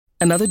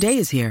Another day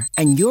is here,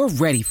 and you're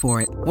ready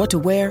for it. What to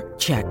wear?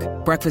 Check.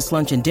 Breakfast,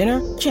 lunch, and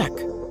dinner? Check.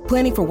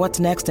 Planning for what's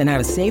next and how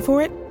to save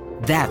for it?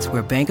 That's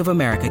where Bank of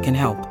America can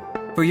help.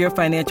 For your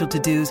financial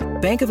to-dos,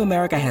 Bank of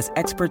America has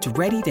experts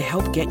ready to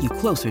help get you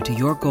closer to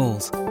your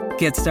goals.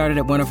 Get started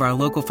at one of our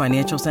local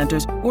financial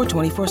centers or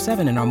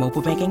 24/7 in our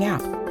mobile banking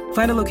app.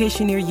 Find a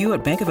location near you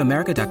at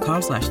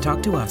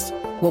bankofamerica.com/talktous.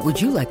 What would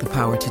you like the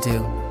power to do?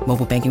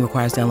 Mobile banking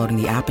requires downloading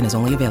the app and is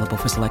only available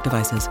for select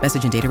devices.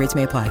 Message and data rates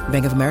may apply.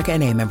 Bank of America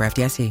N.A., member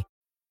FDIC.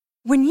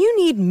 When you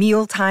need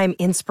mealtime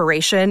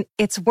inspiration,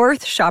 it's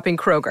worth shopping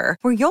Kroger,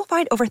 where you'll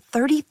find over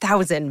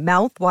 30,000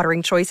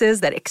 mouth-watering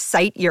choices that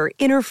excite your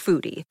inner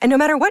foodie. And no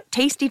matter what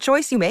tasty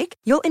choice you make,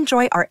 you'll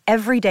enjoy our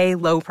everyday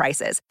low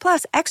prices,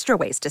 plus extra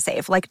ways to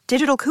save, like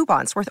digital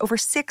coupons worth over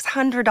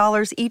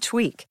 $600 each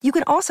week. You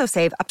can also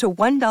save up to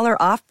 $1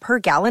 off per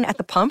gallon at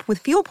the pump with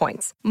fuel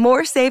points.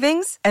 More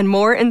savings and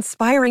more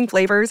inspiring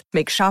flavors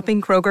make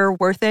shopping Kroger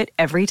worth it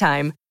every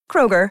time.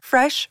 Kroger,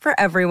 fresh for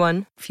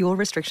everyone. Fuel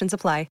restrictions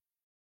apply.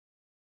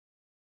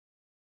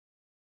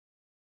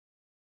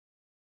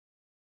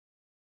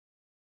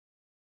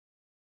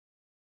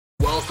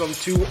 Welcome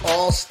to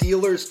All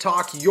Steelers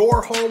Talk,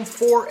 your home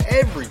for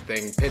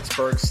everything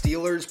Pittsburgh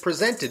Steelers,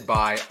 presented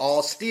by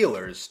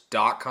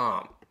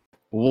allsteelers.com.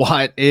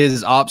 What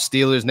is up,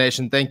 Steelers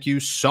Nation? Thank you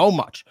so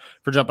much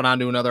for jumping on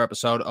to another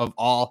episode of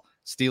All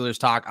Steelers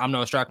Talk. I'm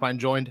Noah Strackmine,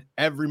 joined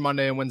every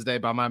Monday and Wednesday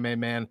by my main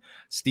man,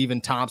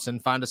 Stephen Thompson.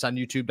 Find us on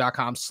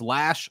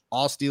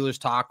youtube.com/All Steelers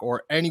Talk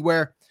or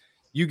anywhere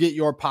you get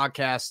your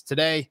podcasts.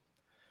 Today,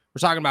 we're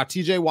talking about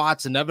TJ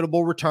Watt's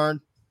inevitable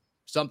return.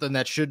 Something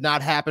that should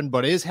not happen,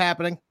 but is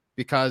happening,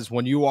 because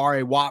when you are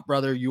a Watt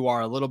brother, you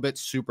are a little bit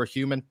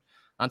superhuman.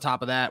 On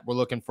top of that, we're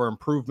looking for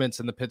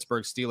improvements in the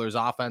Pittsburgh Steelers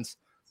offense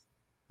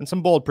and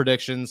some bold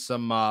predictions,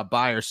 some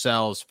buy or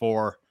sells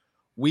for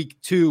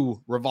week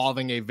 2,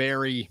 revolving a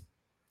very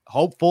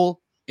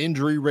hopeful,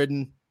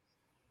 injury-ridden,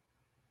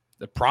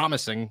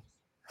 promising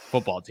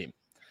football team.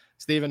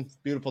 Steven,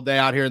 beautiful day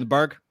out here in the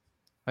Berg.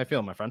 How you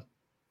feeling, my friend?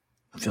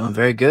 Feeling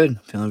very good.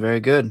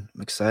 I'm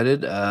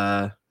excited.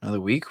 Another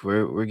week.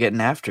 We're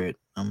getting after it.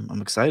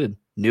 I'm excited.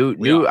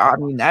 New. I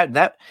mean,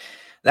 that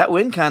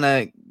win kind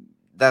of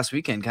last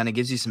weekend kind of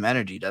gives you some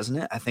energy, doesn't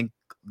it? I think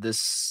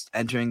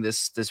entering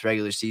this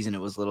regular season, it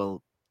was a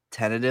little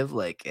tentative.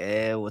 Like,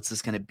 what's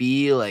this going to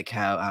be? Like,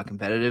 how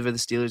competitive are the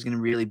Steelers going to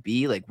really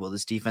be? Like, will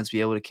this defense be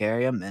able to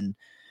carry them? And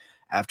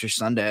after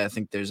Sunday, I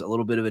think there's a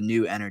little bit of a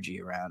new energy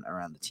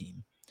around the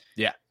team.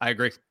 Yeah, I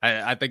agree.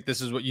 I think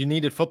this is what you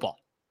needed. Football.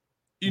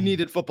 You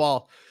needed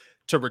football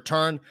to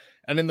return.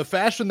 And in the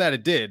fashion that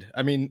it did,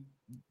 I mean,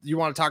 you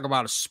want to talk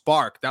about a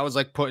spark. That was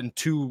like putting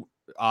two,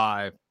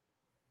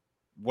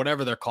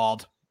 whatever they're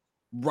called,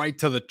 right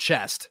to the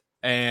chest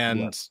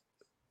and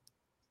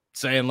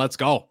saying, let's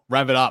go,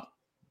 rev it up.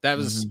 That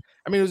was,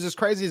 I mean, it was as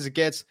crazy as it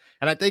gets.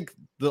 And I think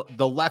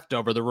the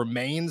leftover, the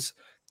remains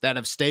that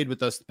have stayed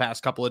with us the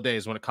past couple of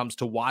days when it comes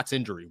to Watt's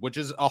injury, which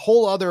is a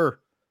whole other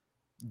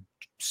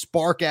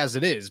spark as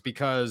it is,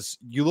 because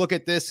you look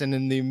at this and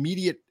in the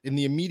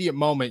immediate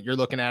moment, you're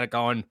looking at it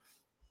going,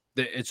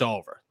 it's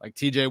over. Like,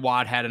 TJ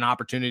Watt had an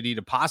opportunity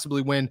to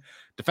possibly win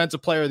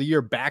Defensive Player of the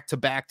Year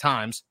back-to-back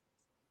times,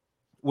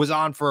 was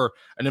on for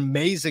an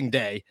amazing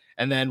day,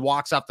 and then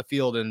walks off the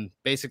field and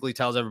basically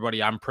tells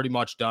everybody, I'm pretty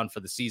much done for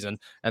the season.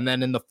 And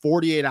then in the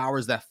 48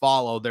 hours that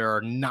follow, there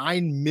are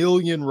 9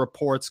 million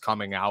reports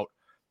coming out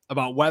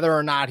about whether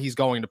or not he's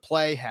going to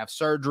play, have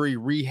surgery,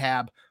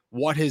 rehab,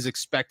 what his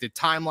expected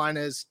timeline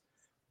is.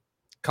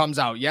 Comes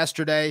out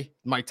yesterday.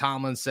 Mike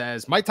Tomlin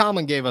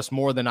gave us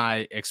more than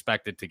I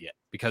expected to get,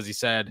 because he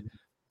said,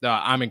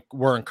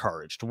 we're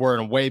encouraged. We're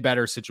in a way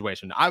better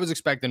situation. I was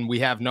expecting, we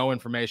have no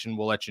information,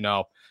 we'll let you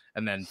know.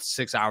 And then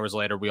 6 hours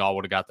later, we all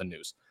would have got the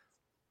news.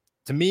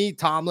 To me,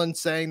 Tomlin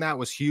saying that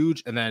was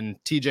huge. And then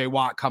TJ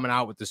Watt coming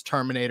out with this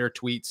Terminator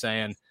tweet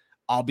saying,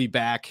 I'll be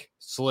back,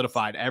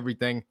 solidified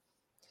everything.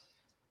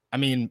 I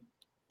mean,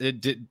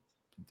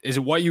 is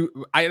it what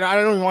you, I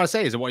don't even want to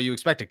say, is it what you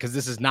expected? Because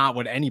this is not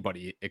what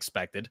anybody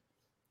expected.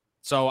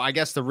 So I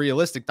guess the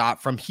realistic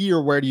thought from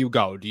here, where do you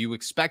go? Do you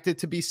expect it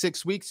to be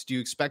 6 weeks? Do you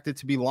expect it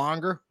to be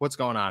longer? What's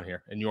going on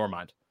here in your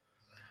mind?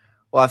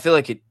 Well, I feel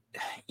like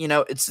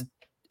it's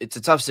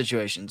a tough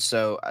situation.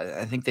 So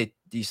I think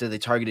you said they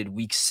targeted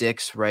week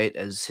 6, right,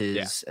 as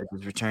his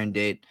return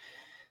date.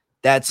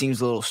 That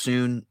seems a little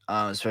soon,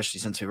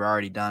 especially since we're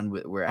already done.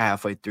 We're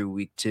halfway through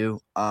week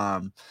 2.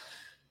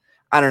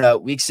 I don't know.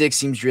 Week 6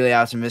 seems really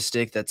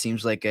optimistic. That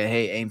seems like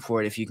hey, aim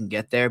for it if you can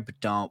get there, but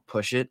don't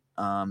push it.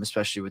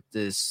 Especially with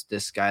this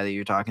guy that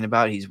you're talking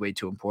about, he's way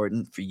too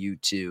important for you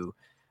to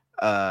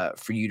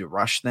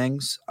rush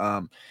things.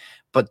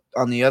 But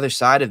on the other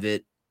side of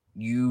it,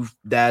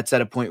 that's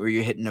at a point where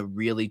you're hitting a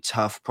really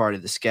tough part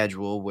of the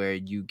schedule where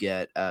you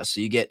get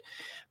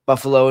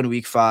Buffalo in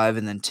week 5,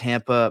 and then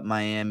Tampa,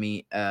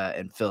 Miami,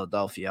 and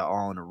Philadelphia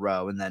all in a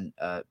row, and then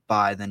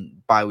bye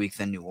week,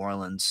 then New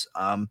Orleans.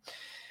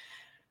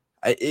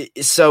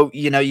 So,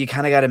 you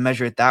kind of got to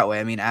measure it that way.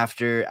 I mean,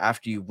 after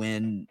you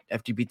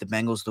beat the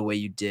Bengals the way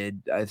you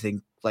did, I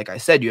think, like I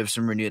said, you have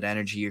some renewed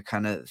energy. You're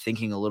kind of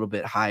thinking a little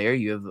bit higher.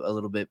 You have a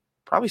little bit,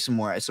 probably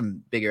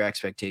some bigger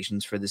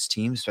expectations for this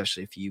team,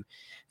 especially if you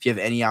have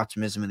any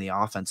optimism in the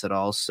offense at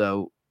all.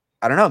 So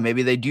I don't know.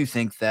 Maybe they do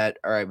think that,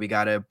 all right, we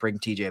got to bring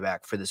TJ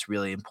back for this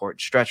really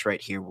important stretch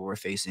right here where we're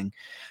facing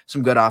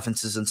some good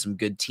offenses and some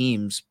good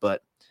teams.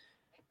 But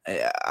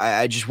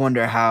I just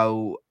wonder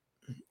how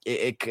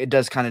it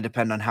does kind of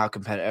depend on how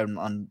competitive,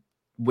 on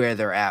where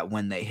they're at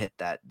when they hit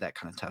that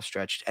kind of tough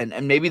stretch.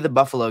 And maybe the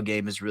Buffalo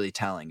game is really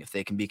telling. If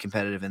they can be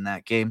competitive in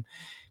that game,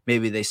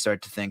 maybe they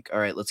start to think, all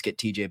right, let's get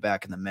TJ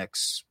back in the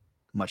mix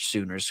much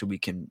sooner so we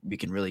can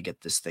really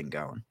get this thing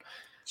going.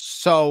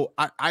 So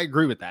I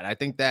agree with that. I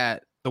think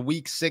that the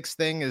week 6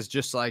 thing is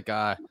just like,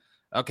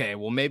 okay,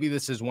 well, maybe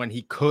this is when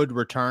he could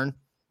return,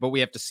 but we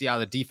have to see how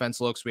the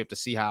defense looks. We have to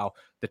see how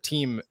the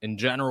team in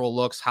general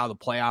looks, how the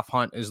playoff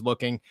hunt is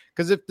looking.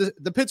 Because if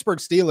the Pittsburgh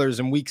Steelers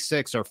in week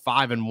 6 are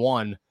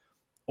 5-1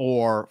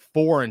 or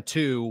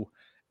 4-2,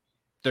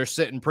 they're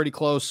sitting pretty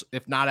close,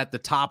 if not at the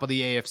top of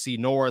the AFC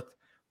North.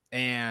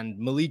 And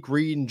Malik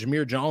Reed and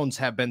Jameer Jones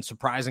have been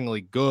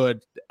surprisingly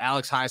good.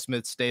 Alex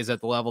Highsmith stays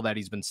at the level that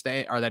he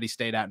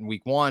stayed at in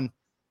week 1.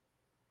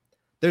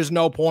 There's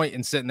no point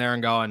in sitting there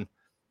and going,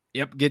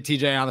 yep, get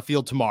TJ on the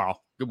field tomorrow.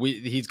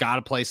 He's got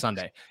to play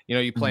Sunday.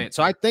 You play it.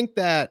 So I think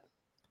that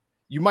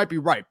you might be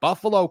right.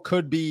 Buffalo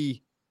could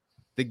be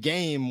the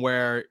game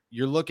where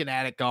you're looking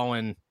at it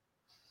going,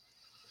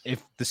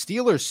 if the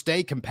Steelers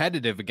stay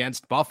competitive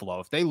against Buffalo,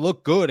 if they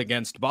look good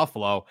against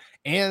Buffalo,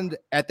 and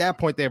at that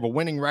point they have a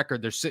winning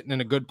record, they're sitting in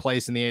a good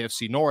place in the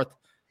AFC North,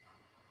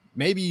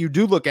 maybe you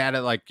do look at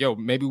it like,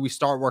 maybe we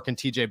start working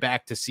TJ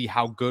back to see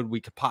how good we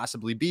could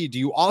possibly be. Do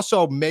you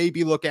also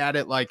maybe look at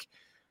it like,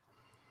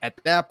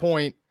 at that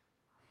point,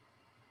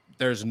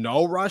 there's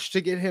no rush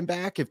to get him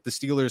back if the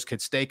Steelers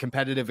could stay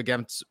competitive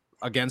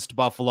against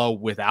Buffalo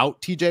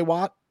without TJ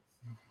Watt?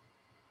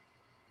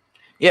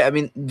 Yeah, I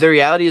mean, the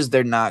reality is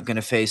they're not going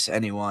to face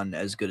anyone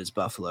as good as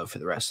Buffalo for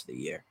the rest of the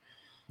year.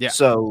 Yeah.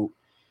 So,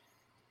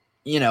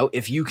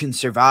 if you can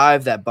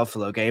survive that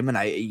Buffalo game, and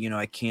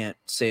I can't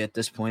say at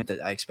this point that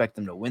I expect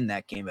them to win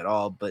that game at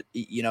all, but,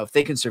 if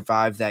they can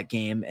survive that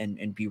game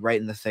and be right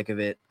in the thick of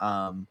it,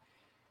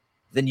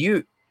 then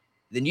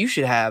you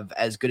should have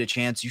as good a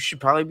chance. You should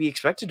probably be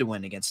expected to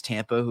win against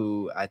Tampa,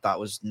 who I thought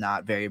was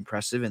not very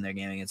impressive in their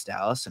game against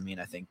Dallas. I mean,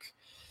 I think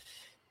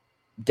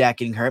Dak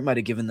getting hurt might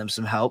have given them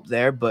some help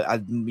there,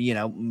 but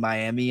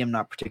Miami, I'm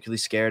not particularly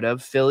scared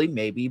of. Philly,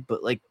 maybe,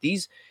 but like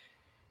these,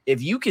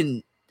 if you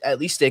can at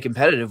least stay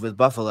competitive with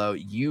Buffalo,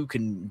 you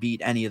can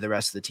beat any of the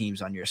rest of the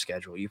teams on your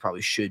schedule. You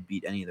probably should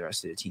beat any of the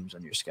rest of the teams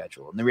on your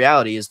schedule. And the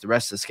reality is the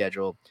rest of the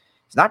schedule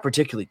is not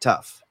particularly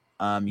tough.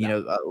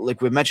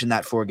 Like we mentioned,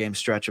 that 4-game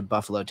stretch of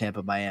Buffalo,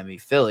 Tampa, Miami,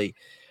 Philly.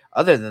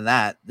 Other than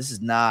that, this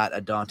is not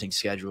a daunting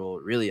schedule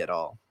really at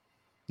all.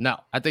 No,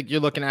 I think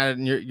you're looking at it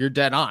and you're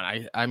dead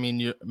on. I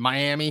mean,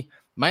 Miami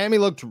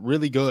looked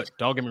really good.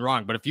 Don't get me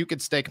wrong, but if you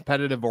could stay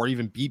competitive or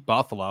even beat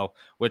Buffalo,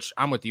 which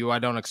I'm with you, I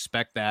don't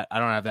expect that. I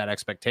don't have that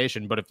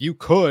expectation, but if you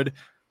could,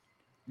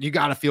 you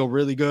got to feel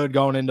really good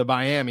going into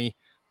Miami.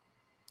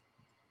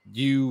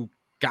 You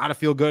got to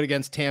feel good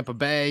against Tampa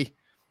Bay.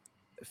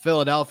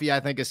 Philadelphia,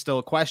 I think, is still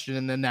a question.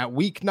 And then that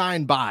week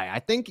 9 bye, I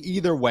think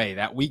either way,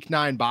 that week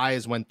 9 bye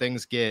is when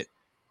things get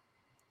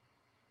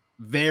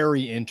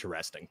very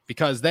interesting,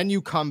 because then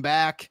you come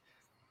back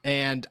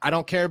and I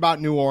don't care about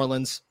New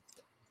Orleans.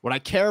 What I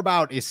care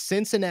about is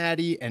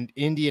Cincinnati and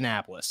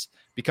Indianapolis,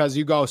 because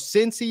you go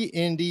Cincy,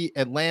 Indy,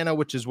 Atlanta,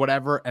 which is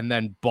whatever, and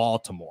then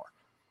Baltimore.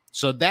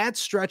 So that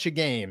stretch of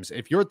games,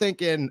 if you're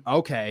thinking,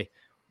 okay,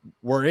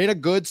 we're in a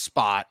good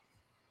spot,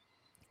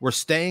 we're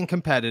staying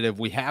competitive,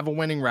 we have a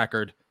winning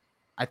record,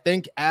 I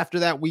think after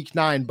that week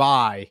 9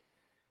 bye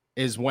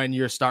is when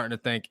you're starting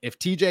to think, if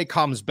TJ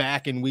comes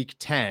back in week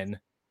 10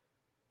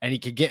 and he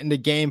could get into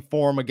game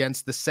form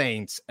against the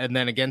Saints, and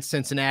then against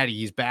Cincinnati,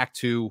 he's back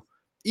to,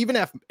 even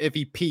if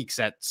he peaks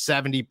at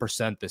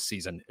 70% this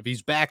season, if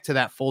he's back to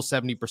that full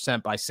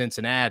 70% by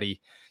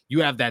Cincinnati,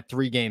 you have that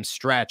 3-game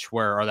stretch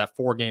or that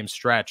 4-game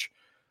stretch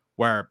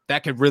where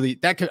that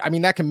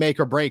can make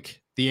or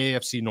break the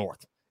AFC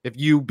North. If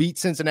you beat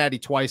Cincinnati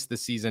twice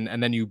this season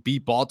and then you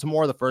beat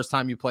Baltimore the first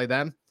time you play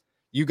them,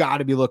 you got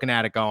to be looking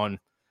at it going,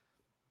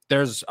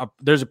 there's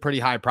a pretty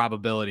high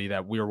probability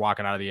that we are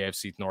walking out of the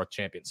AFC North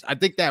champions. I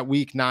think that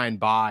week 9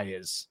 bye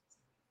is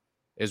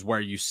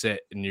where you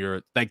sit and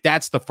you're like,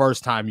 that's the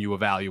first time you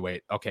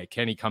evaluate, okay,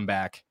 can he come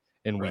back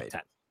in week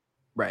 10?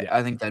 Right. Yeah.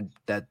 I think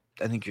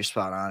I think you're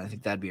spot on. I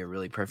think that'd be a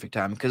really perfect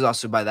time, because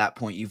also by that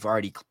point you've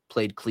already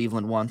played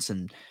Cleveland once,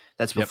 and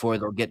that's before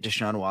they'll get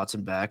Deshaun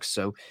Watson back.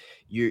 So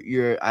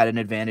you're at an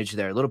advantage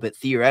there a little bit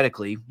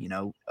theoretically.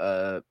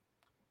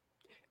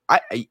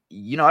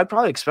 I'd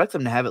probably expect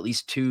them to have at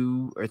least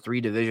 2 or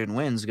 3 division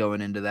wins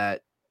going into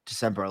that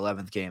December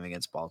 11th game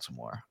against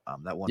Baltimore.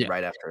 That one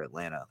right after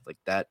Atlanta, like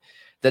that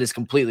is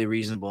completely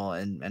reasonable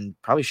and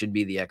probably should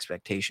be the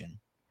expectation.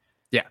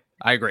 Yeah,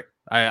 I agree.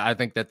 I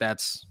think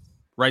that's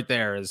right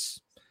there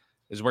is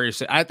is where you're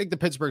saying. I think the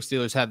Pittsburgh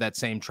Steelers have that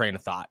same train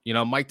of thought. You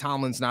know, Mike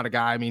Tomlin's not a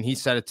guy. I mean, he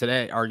said it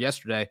today or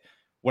yesterday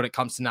when it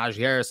comes to Najee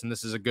Harris, and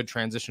this is a good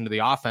transition to the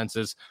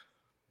offenses.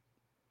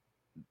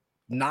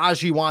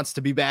 Najee wants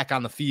to be back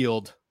on the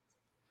field,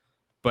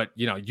 but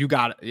you know,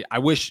 I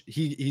wish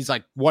he's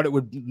like what it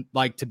would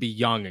like to be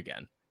young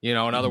again. You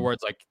know, in other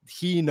words, like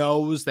he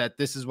knows that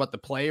this is what the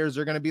players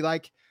are going to be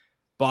like,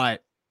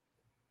 but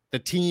the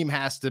team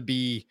has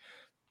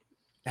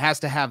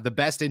to have the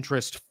best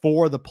interest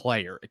for the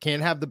player. It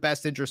can't have the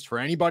best interest for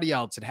anybody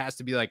else. It has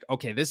to be like,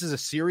 okay, this is a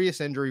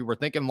serious injury. We're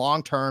thinking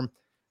long-term.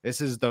 This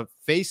is the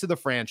face of the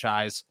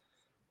franchise.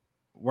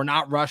 We're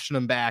not rushing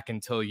them back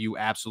until you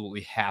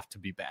absolutely have to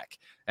be back.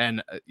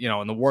 And, you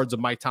know, in the words of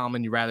Mike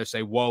Tomlin, you rather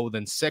say whoa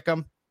than sick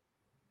him.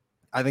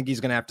 I think he's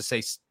going to have to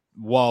say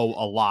whoa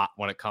a lot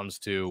when it comes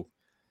to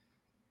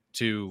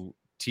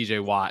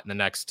TJ Watt in the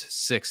next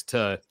 6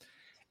 to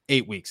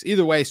 8 weeks.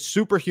 Either way,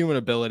 superhuman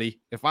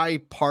ability. If I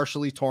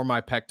partially tore my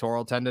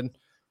pectoral tendon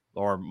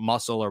or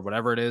muscle or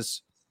whatever it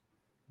is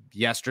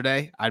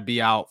yesterday, I'd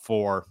be out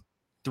for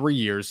 3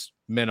 years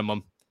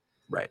minimum.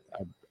 Right.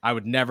 I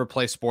would never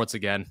play sports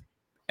again,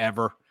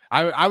 ever.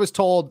 I was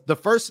told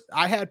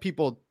I had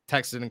people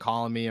texting and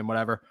calling me and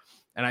whatever.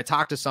 And I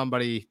talked to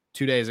somebody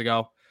 2 days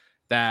ago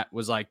that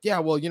was like, yeah,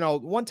 well, you know,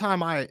 one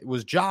time I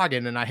was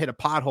jogging and I hit a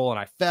pothole and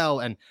I fell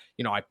and,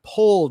 you know, I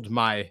pulled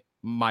my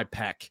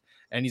pec.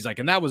 And he's like,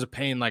 and that was a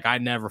pain like I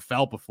never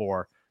felt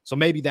before. So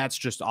maybe that's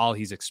just all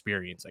he's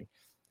experiencing.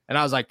 And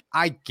I was like,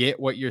 I get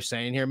what you're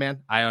saying here,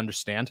 man. I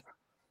understand.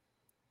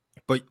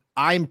 But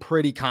I'm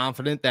pretty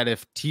confident that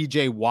if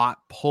TJ Watt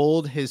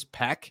pulled his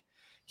pec,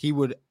 he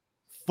would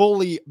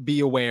fully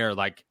be aware,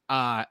 like,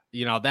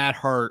 you know, that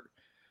hurt,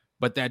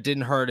 but that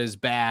didn't hurt as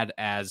bad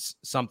as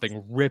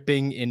something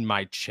ripping in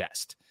my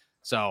chest.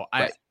 So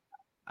right.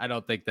 I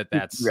don't think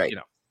that's, right. You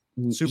know.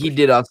 He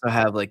did also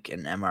have like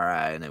an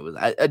MRI, and it was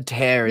a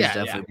tear is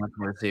definitely much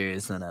more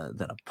serious than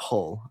a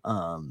pull.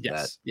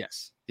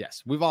 Yes.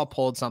 We've all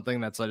pulled something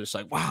that's just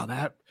like, wow,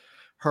 that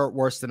hurt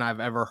worse than I've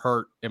ever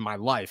hurt in my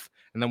life.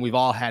 And then we've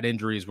all had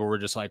injuries where we're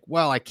just like,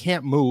 well, I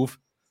can't move.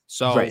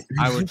 So right.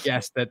 I would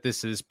guess that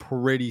this is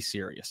pretty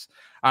serious.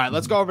 All right,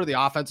 let's go over to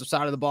the offensive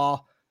side of the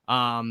ball.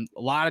 A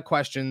lot of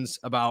questions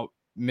about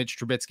Mitch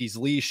Trubisky's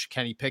leash,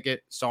 Kenny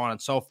Pickett, so on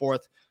and so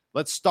forth.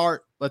 Let's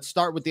start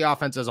with the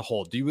offense as a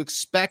whole. Do you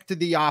expect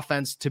the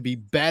offense to be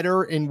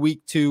better in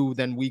week 2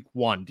 than week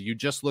 1? Do you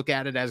just look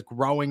at it as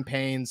growing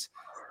pains?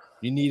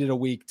 You needed a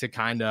week to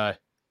kind of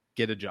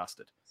get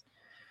adjusted.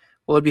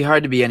 Well, it'd be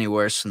hard to be any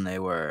worse than they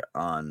were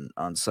on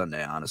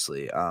Sunday,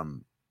 honestly.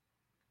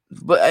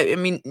 But I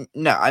mean,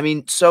 no, I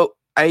mean, so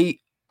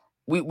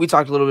we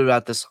talked a little bit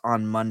about this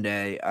on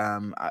Monday.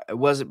 I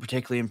wasn't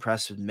particularly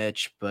impressed with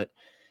Mitch, but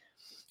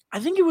I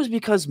think it was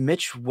because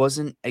Mitch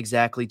wasn't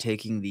exactly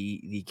taking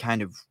the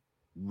kind of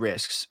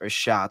risks or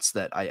shots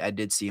that I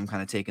did see him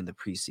kind of take in the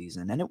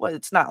preseason. And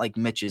it's not like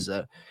Mitch is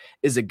a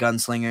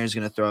gunslinger, is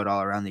going to throw it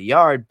all around the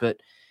yard, but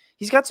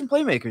he's got some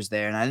playmakers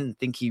there, and I didn't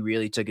think he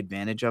really took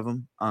advantage of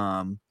them.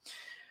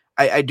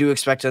 I do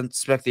expect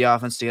the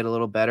offense to get a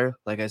little better.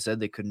 Like I said,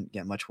 they couldn't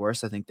get much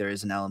worse. I think there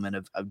is an element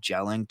of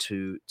gelling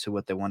to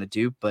what they want to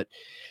do, but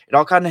it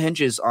all kind of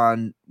hinges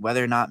on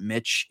whether or not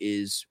Mitch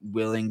is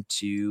willing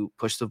to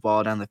push the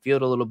ball down the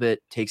field a little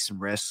bit, take some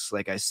risks.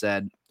 Like I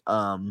said,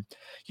 you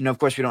know, of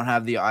course I don't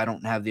have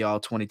the all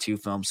 22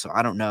 film, so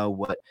I don't know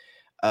what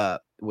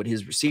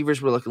his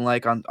receivers were looking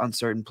like on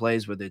certain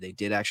plays, whether they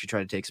did actually try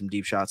to take some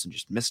deep shots and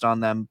just missed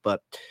on them.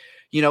 But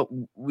you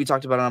know, we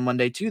talked about it on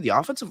Monday too. The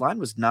offensive line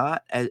was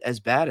not as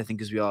bad, I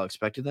think, as we all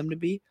expected them to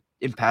be.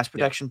 In pass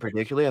protection,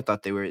 particularly, I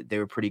thought they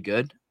were pretty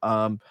good.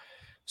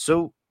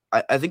 So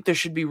I think there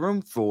should be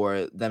room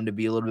for them to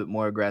be a little bit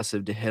more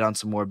aggressive, to hit on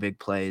some more big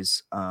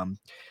plays.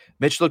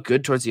 Mitch looked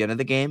good towards the end of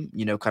the game,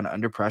 you know, kind of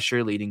under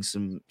pressure, leading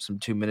some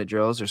 2-minute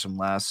drills or some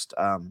last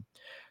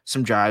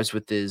some drives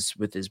with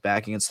his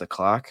back against the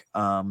clock.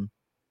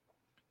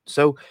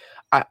 So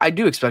I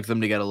do expect them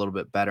to get a little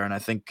bit better, and I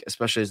think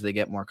especially as they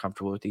get more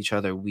comfortable with each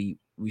other, we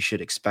should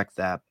expect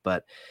that.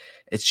 But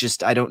it's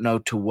just I don't know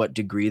to what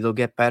degree they'll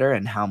get better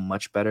and how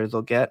much better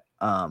they'll get.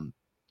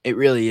 It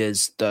really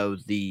is though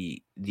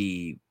the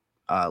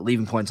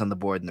leaving points on the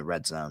board in the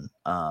red zone.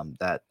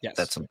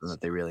 That's something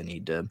that they really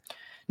need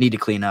to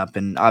clean up.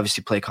 And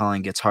obviously, play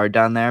calling gets hard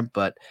down there,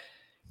 but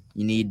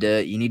you need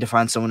to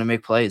find someone to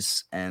make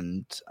plays,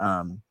 and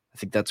I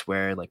think that's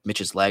where like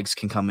Mitch's legs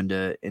can come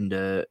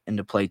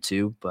into play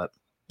too. But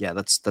yeah,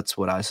 that's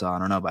what I saw. I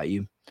don't know about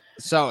you.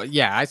 So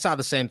yeah, I saw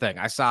the same thing.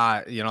 I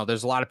saw, you know,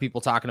 there's a lot of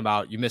people talking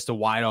about he missed a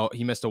wide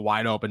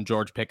open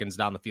George Pickens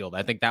down the field.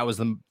 I think that was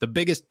the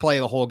biggest play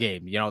of the whole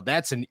game. You know,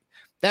 that's the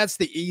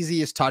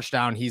easiest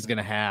touchdown he's going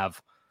to have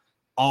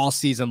all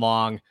season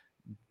long.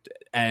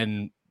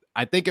 And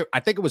I think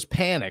it was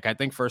panic. I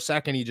think for a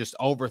second he just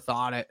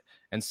overthought it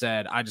and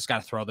said, I just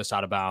got to throw this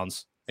out of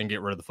bounds and get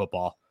rid of the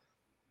football.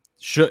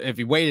 If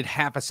he waited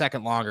half a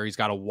second longer, he's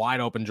got a wide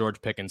open George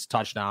Pickens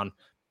touchdown.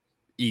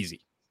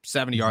 Easy.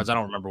 70 yards. I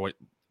don't remember what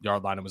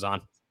yard line it was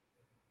on.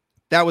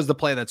 That was the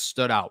play that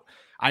stood out.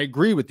 I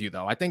agree with you,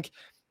 though. I think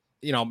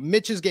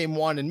Mitch is game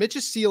one, and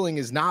Mitch's ceiling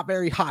is not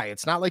very high.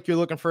 It's not like you're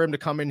looking for him to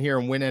come in here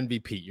and win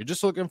MVP. You're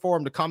just looking for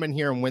him to come in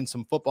here and win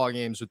some football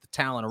games with the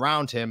talent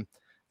around him.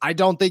 I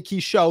don't think he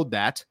showed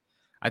that.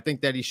 I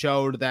think that he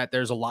showed that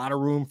there's a lot of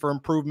room for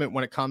improvement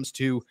when it comes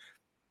to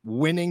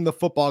winning the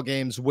football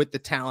games with the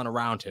talent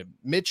around him.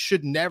 Mitch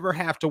should never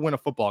have to win a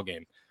football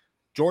game.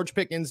 George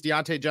Pickens,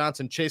 Deontay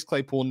Johnson, Chase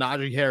Claypool,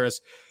 Najee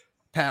Harris,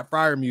 Pat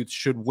Freiermuth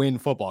should win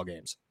football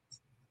games.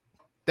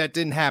 That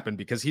didn't happen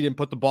because he didn't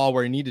put the ball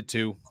where he needed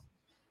to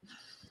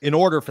in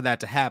order for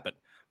that to happen.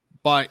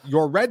 But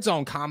your red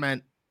zone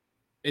comment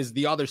is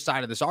the other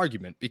side of this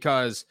argument,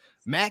 because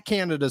Matt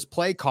Canada's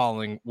play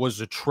calling was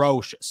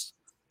atrocious.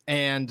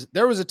 And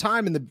there was a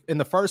time in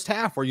the first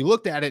half where you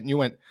looked at it and you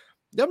went,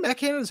 no, Matt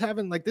Canada's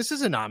having, like, this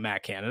isn't not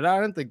Matt Canada. I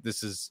don't think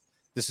this is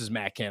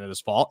Matt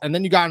Canada's fault. And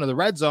then you got into the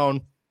red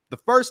zone the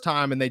first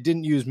time and they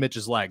didn't use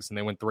Mitch's legs and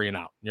they went 3 and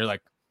out. And you're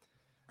like,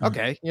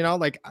 okay,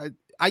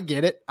 I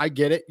get it. I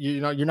get it.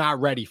 You're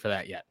not ready for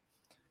that yet.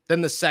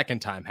 Then the second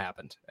time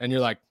happened and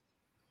you're like,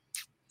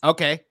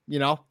 okay,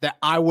 that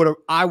I would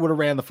have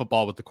ran the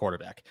football with the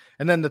quarterback.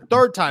 And then the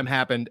third time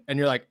happened and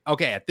you're like,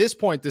 okay, at this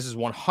point, this is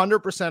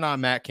 100%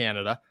 on Matt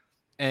Canada.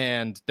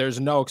 And there's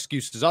no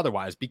excuses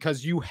otherwise,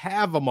 because you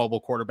have a mobile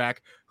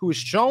quarterback who has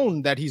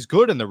shown that he's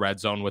good in the red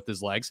zone with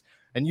his legs,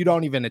 and you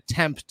don't even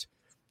attempt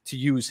to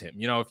use him.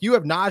 If you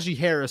have Najee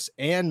Harris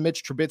and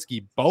Mitch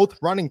Trubisky, both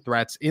running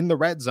threats in the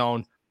red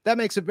zone, that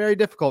makes it very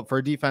difficult for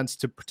a defense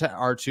to protect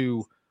or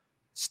to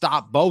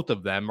stop both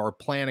of them or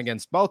plan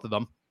against both of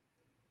them.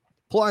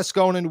 Plus,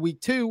 going into week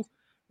 2,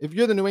 if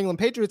you're the New England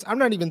Patriots, I'm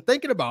not even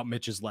thinking about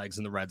Mitch's legs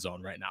in the red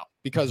zone right now,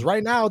 because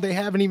right now they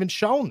haven't even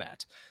shown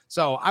that.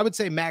 So I would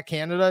say Matt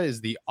Canada is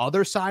the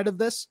other side of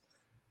this.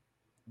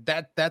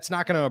 That's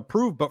not going to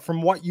improve. But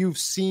from what you've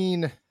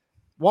seen,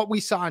 what we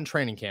saw in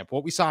training camp,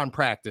 what we saw in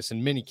practice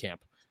and mini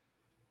camp,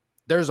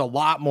 there's a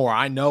lot more.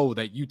 I know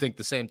that you think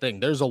the same thing.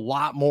 There's a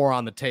lot more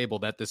on the table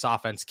that this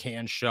offense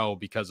can show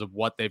because of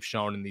what they've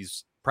shown in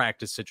these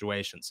practice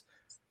situations.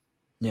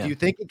 Yeah. Do you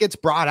think it gets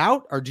brought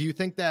out, or do you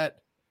think that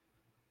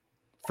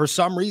for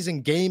some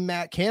reason game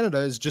Matt Canada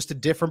is just a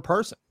different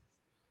person?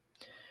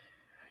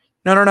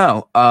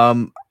 No.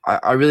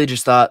 I really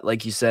just thought,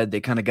 like you said, they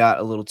kind of got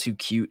a little too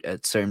cute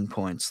at certain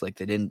points. Like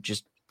they didn't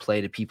just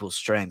play to people's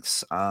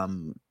strengths.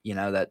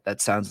 That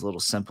sounds a little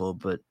simple,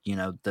 but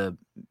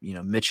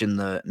Mitch in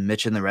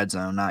the red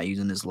zone, not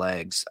using his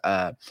legs.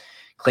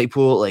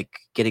 Claypool, like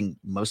getting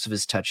most of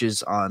his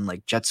touches on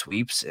like jet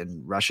sweeps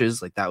and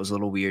rushes, like that was a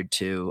little weird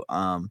too.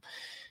 But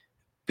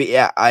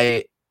yeah,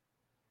 I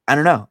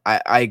don't know.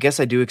 I guess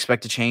I do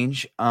expect a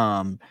change. It's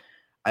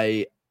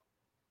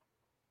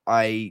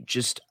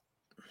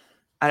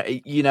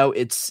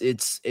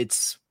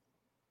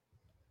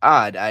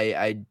odd.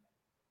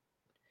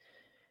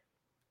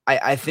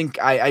 I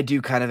think I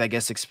do kind of, I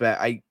guess,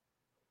 expect,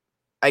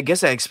 I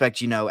guess I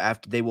expect,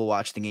 after they will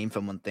watch the game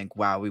film and think,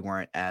 wow, we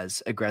weren't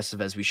as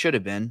aggressive as we should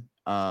have been.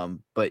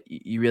 But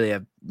you really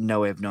have no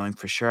way of knowing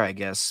for sure, I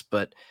guess.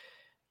 But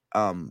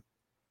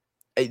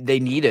they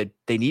need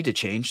to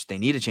change. They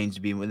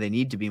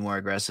need to be more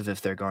aggressive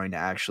if they're going to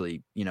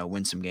actually,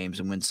 win some games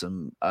and win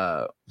some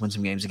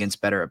games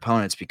against better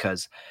opponents,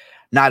 because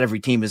not every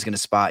team is going to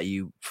spot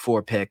you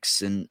 4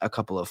 picks and a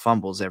couple of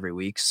fumbles every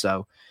week.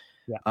 So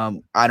yeah.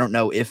 I don't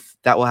know if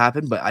that will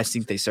happen, but I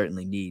think they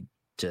certainly need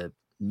to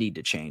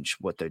change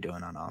what they're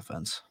doing on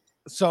offense.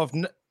 So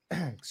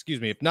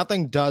if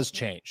nothing does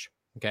change,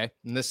 okay,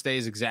 and this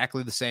stays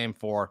exactly the same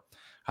for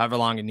however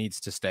long it needs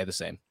to stay the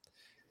same,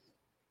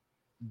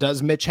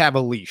 does Mitch have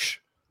a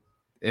leash?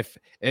 If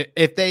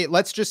they,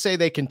 let's just say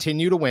they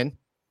continue to win,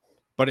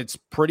 but it's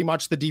pretty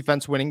much the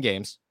defense winning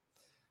games,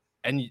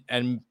 and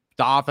the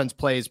offense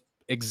plays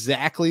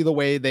exactly the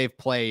way they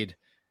played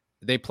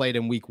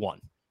in week 1,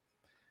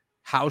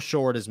 how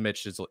short is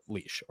Mitch's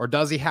leash, or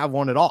does he have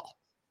one at all?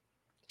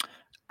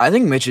 I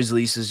think Mitch's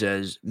leash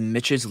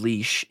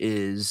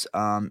is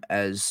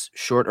as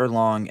short or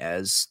long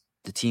as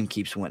the team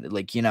keeps winning.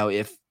 Like,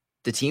 if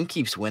the team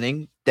keeps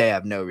winning, they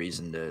have no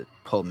reason to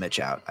pull Mitch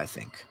out, I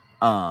think.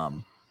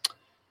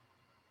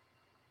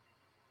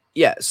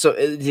 Yeah, so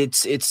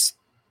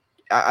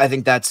I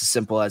think that's as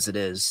simple as it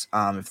is.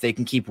 If they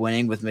can keep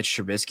winning with Mitch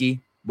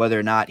Trubisky, whether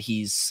or not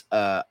he's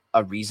a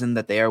reason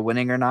that they are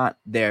winning or not,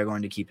 they are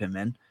going to keep him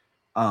in.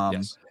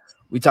 Yes.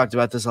 We talked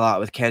about this a lot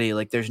with Kenny.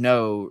 Like,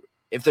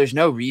 if there's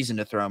no reason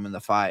to throw him into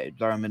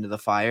the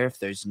fire, if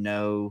there's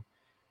no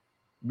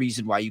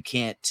reason why you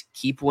can't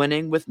keep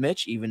winning with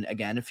Mitch, even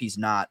again, if he's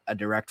not a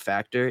direct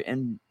factor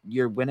in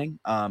your winning,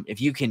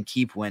 if you can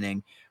keep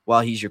winning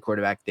while he's your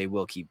quarterback, they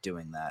will keep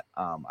doing that.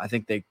 I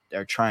think they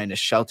are trying to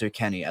shelter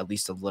Kenny at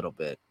least a little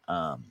bit,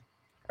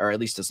 or at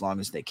least as long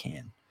as they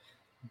can.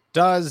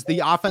 Does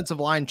the offensive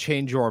line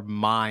change your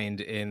mind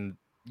in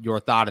your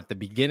thought at the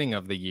beginning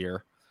of the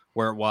year,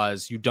 where it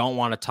was you don't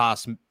want to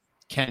toss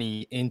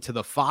Kenny into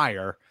the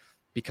fire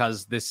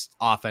because this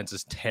offense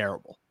is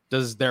terrible?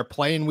 Does their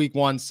play in week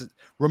 1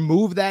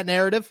 remove that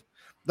narrative?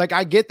 Like,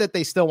 I get that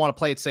they still want to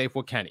play it safe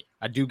with Kenny.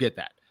 I do get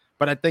that.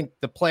 But I think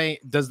the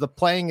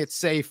playing it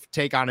safe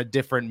take on a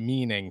different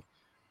meaning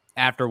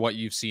after what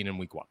you've seen in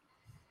week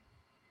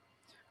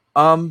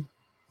 1?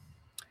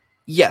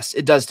 Yes,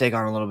 it does take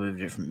on a little bit of a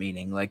different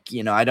meaning. Like,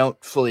 I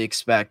don't fully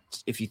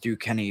expect if you threw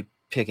Kenny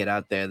Pickett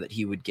out there that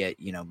he would get,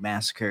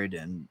 massacred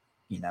and,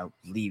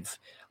 leave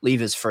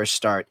his first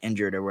start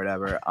injured or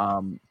whatever,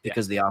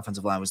 because the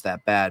offensive line was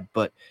that bad.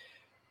 But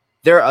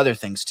there are other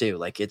things too.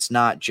 Like, it's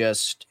not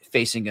just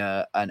facing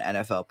an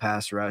NFL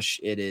pass rush.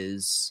 It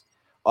is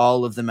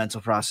all of the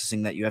mental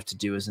processing that you have to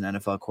do as an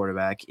NFL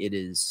quarterback. It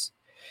is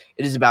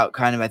about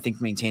kind of, I think,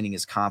 maintaining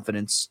his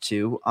confidence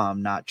too.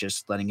 Not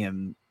just letting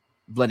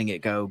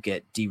it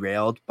get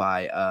derailed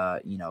by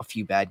a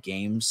few bad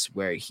games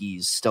where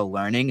he's still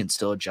learning and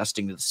still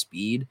adjusting to the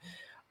speed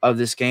of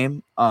this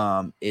game.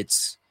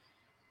 It's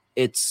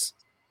the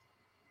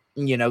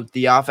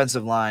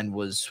offensive line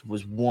was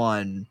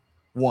one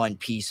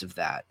piece of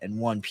that, and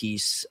one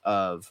piece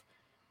of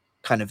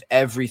kind of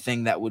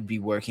everything that would be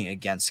working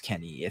against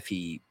Kenny if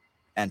he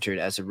entered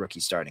as a rookie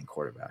starting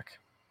quarterback.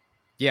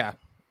 Yeah.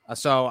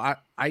 So I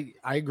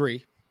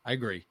agree. I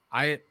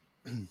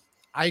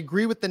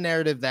agree with the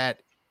narrative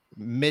that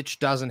Mitch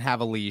doesn't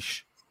have a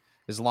leash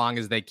as long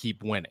as they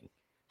keep winning.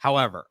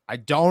 However, I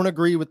don't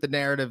agree with the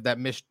narrative that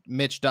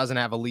Mitch doesn't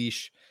have a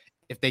leash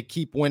if they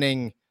keep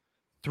winning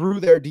through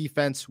their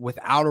defense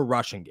without a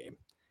rushing game.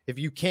 If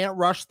you can't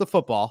rush the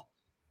football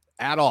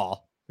at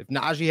all, if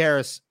Najee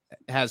Harris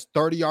has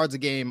 30 yards a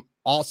game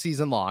all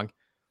season long,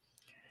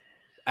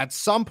 at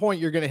some point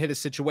you're going to hit a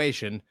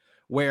situation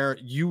where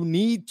you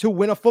need to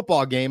win a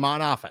football game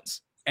on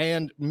offense.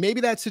 And maybe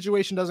that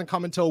situation doesn't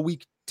come until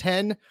week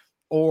 10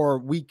 or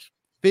week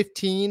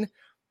 15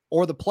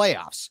 or the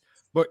playoffs.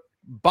 But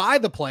by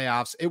the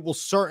playoffs, it will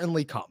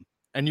certainly come.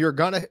 And you're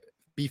going to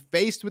be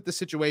faced with the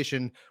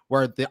situation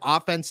where the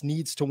offense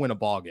needs to win a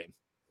ball game.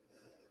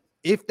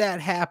 If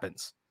that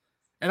happens,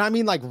 and I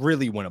mean like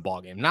really win a ball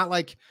game, not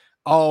like,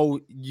 oh,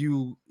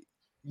 you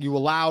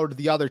allowed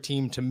the other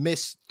team to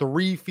miss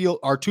 2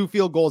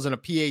 field goals and a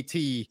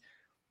PAT,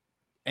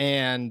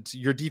 and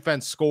your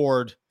defense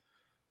scored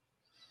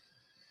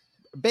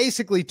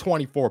basically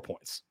 24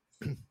 points.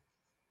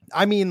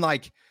 I mean,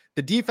 like,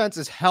 the defense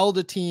has held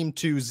a team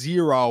to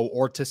 0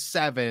 or to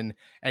 7,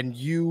 and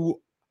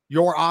your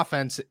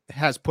offense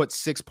has put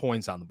 6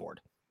 points on the board.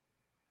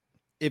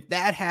 If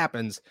that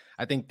happens,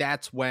 I think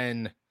that's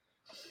when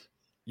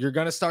you're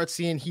going to start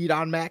seeing heat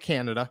on Matt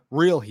Canada,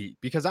 real heat,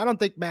 because I don't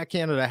think Matt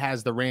Canada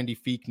has the Randy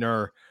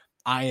Fichtner,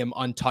 I am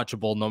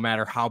untouchable no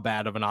matter how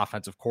bad of an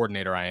offensive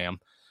coordinator I am.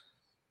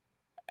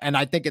 And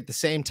I think at the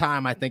same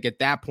time, I think at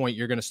that point,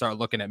 you're going to start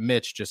looking at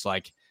Mitch just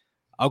like,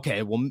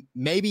 okay, well,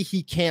 maybe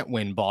he can't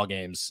win ball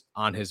games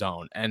on his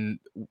own. And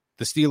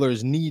the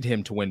Steelers need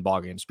him to win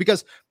ball games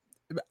because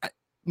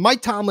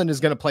Mike Tomlin is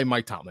going to play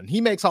Mike Tomlin. He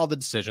makes all the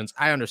decisions.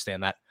 I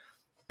understand that.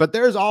 But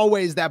there's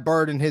always that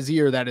bird in his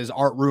ear that is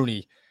Art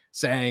Rooney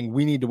saying,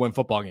 we need to win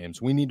football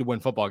games. We need to win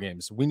football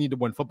games. We need to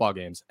win football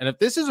games. And if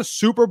this is a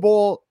Super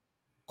Bowl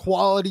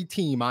quality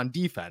team on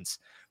defense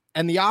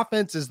and the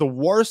offense is the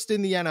worst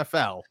in the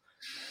NFL,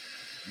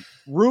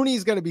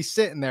 Rooney's going to be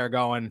sitting there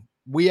going,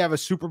 we have a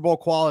Super Bowl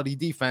quality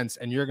defense,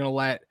 and you're going to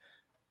let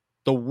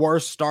the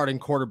worst starting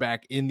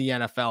quarterback in the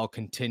NFL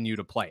continue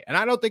to play. And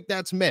I don't think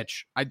that's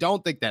Mitch.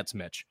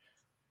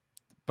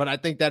 But I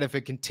think that if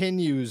it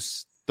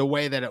continues the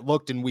way that it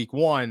looked in week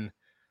 1,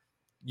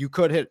 you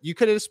could hit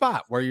a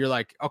spot where you're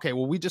like, okay,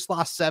 well, we just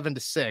lost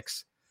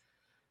 7-6.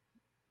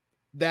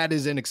 That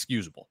is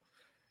inexcusable.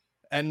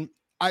 And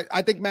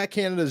I think Matt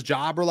Canada's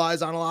job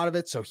relies on a lot of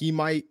it. So he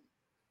might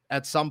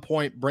at some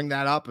point bring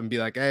that up and be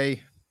like,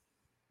 hey,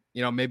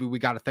 maybe we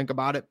got to think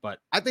about it. But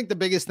I think the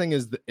biggest thing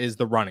is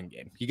the running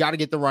game. You got to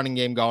get the running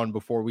game going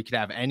before we could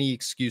have any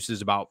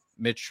excuses about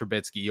Mitch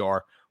Trubisky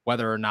or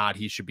whether or not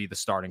he should be the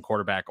starting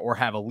quarterback or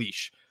have a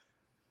leash.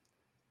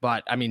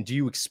 But I mean, do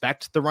you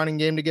expect the running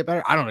game to get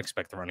better? I don't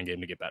expect the running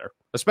game to get better,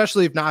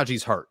 especially if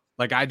Najee's hurt.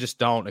 Like, I just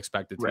don't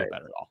expect it to get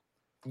better at all.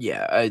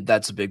 Yeah,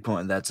 that's a big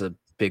point. That's a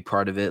big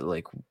part of it.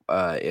 Like,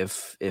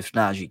 if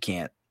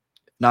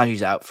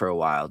Najee's out for a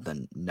while,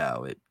 then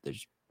no,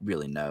 there's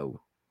really no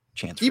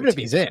chance. Even if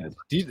he's in,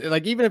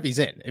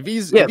 if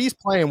he's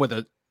playing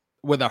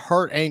with a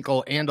hurt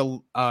ankle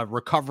and a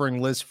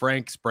recovering Liz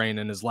Frank sprain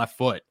in his left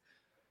foot,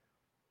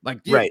 like,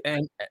 right,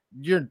 and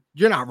you're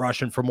not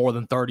rushing for more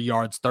than 30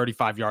 yards,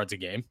 35 yards a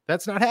game.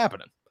 That's not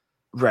happening.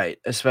 Right,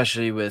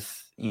 especially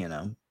with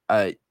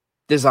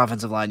this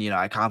offensive line.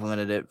 I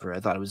complimented it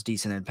I thought it was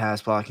decent in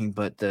pass blocking,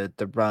 but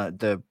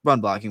the run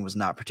blocking was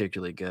not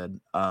particularly good.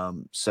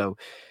 So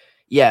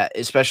yeah,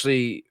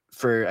 especially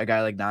for a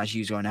guy like Najee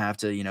who's going to have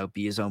to,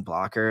 be his own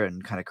blocker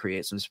and kind of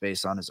create some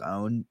space on his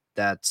own.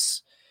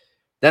 That's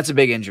a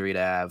big injury to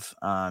have.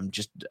 A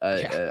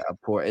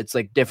poor, it's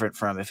like different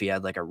from if he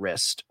had like a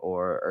wrist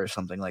or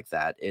something like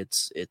that.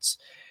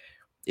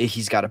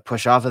 He's got to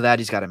push off of that.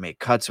 He's got to make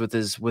cuts with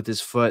his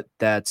foot.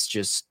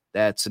 That's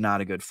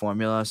not a good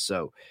formula.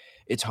 So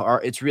it's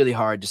hard. It's really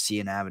hard to see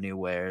an avenue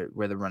where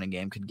the running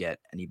game could get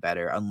any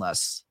better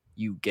unless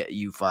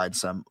you find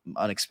some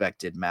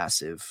unexpected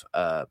massive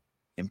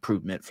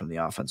improvement from the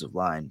offensive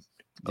line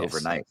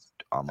overnight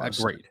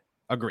almost.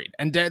 Agreed.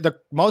 And the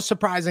most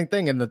surprising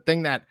thing, and the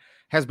thing that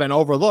has been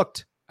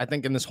overlooked, I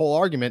think, in this whole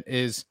argument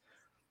is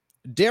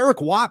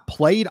Derek Watt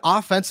played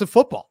offensive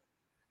football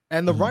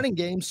and the running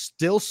game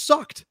still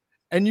sucked.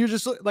 And you're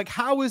just like,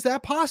 how is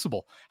that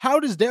possible? How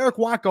does Derek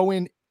Watt go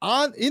in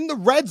the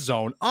red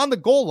zone on the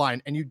goal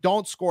line and you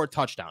don't score a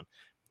touchdown?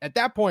 At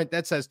that point,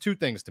 that says two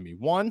things to me.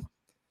 One,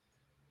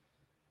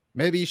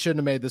 maybe you shouldn't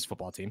have made this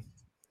football team.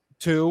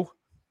 Two,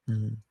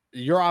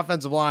 your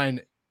offensive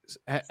line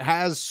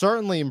has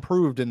certainly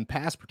improved in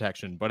pass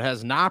protection, but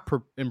has not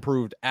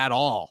improved at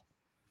all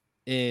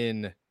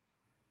in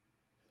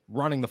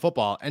running the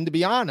football. And to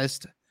be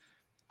honest,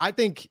 I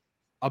think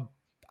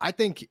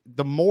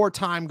the more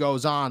time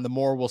goes on, the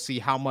more we'll see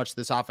how much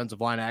this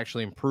offensive line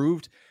actually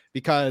improved,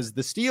 because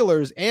the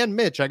Steelers and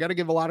Mitch, I got to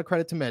give a lot of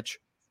credit to Mitch,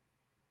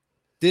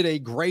 did a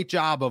great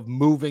job of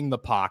moving the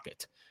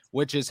pocket,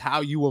 which is how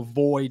you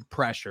avoid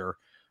pressure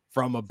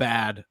from a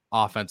bad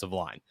offensive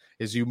line,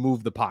 is you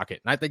move the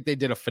pocket. And I think they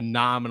did a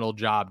phenomenal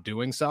job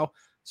doing so.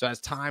 So as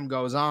time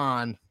goes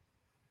on,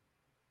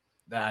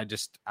 I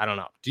don't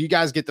know. Do you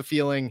guys get the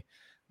feeling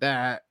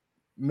that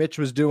Mitch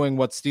was doing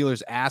what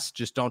Steelers asked?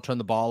 Just don't turn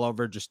the ball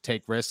over, just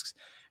take risks.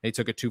 And he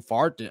took it too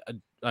far.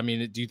 I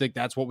mean, do you think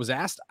that's what was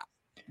asked?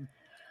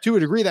 To a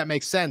degree, that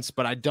makes sense,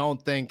 but I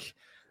don't think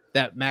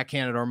that Matt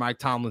Canada or Mike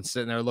Tomlin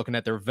sitting there looking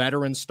at their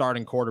veteran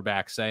starting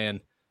quarterback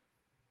saying,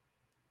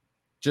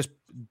 just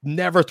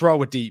never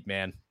throw it deep,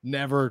 man.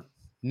 Never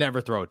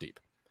throw it deep.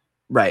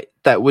 Right.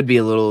 That would be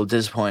a little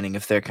disappointing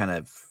if they're kind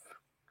of,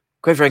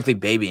 quite frankly,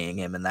 babying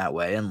him in that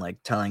way and like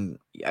telling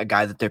a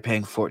guy that they're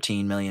paying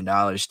 $14 million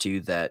to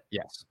that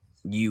yes,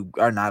 you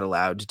are not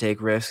allowed to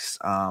take risks.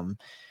 I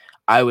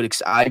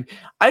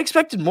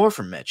expected more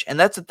from Mitch, and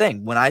that's the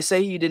thing. When I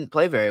say he didn't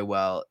play very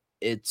well,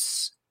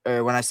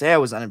 when I say I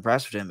was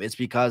unimpressed with him, it's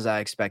because I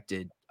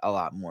expected a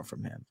lot more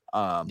from him.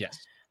 Yes,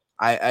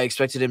 I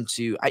expected him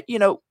to.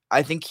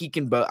 I think he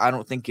can, but I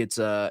don't think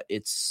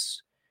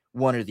it's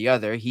one or the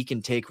other. He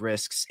can take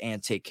risks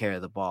and take care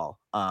of the ball.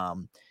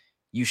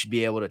 You should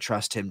be able to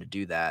trust him to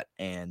do that.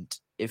 And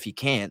if he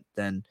can't,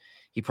 then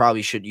he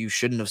probably should. You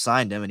shouldn't have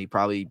signed him, and you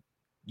probably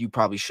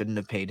shouldn't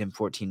have paid him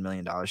 $14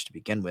 million to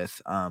begin with.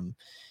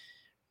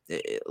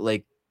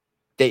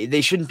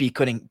 They shouldn't be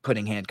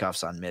putting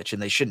handcuffs on Mitch,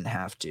 and they shouldn't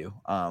have to.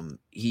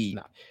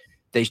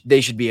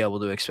 They should be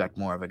able to expect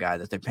more of a guy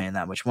that they're paying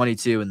that much money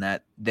to, and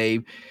that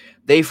they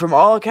from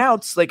all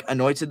accounts like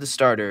anointed the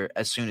starter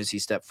as soon as he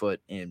stepped foot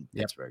in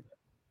Pittsburgh.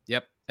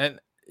 Yep. And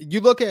you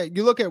look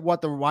at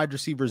what the wide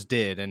receivers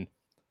did, and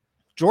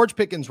George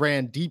Pickens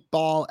ran deep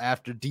ball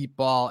after deep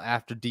ball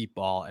after deep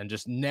ball and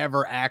just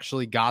never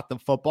actually got the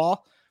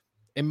football.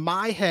 In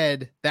my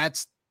head,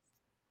 that's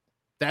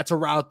a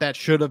route that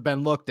should have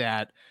been looked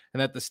at and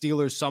that the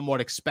Steelers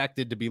somewhat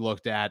expected to be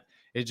looked at.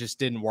 It just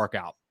didn't work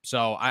out.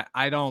 So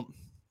I don't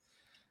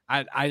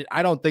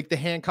think the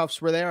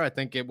handcuffs were there. I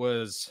think it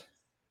was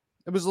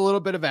a little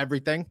bit of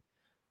everything,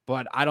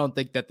 but I don't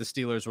think that the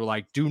Steelers were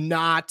like, do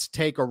not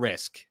take a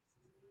risk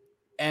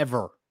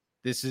ever.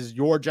 This is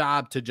your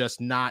job to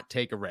just not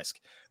take a risk.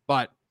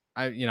 But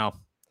I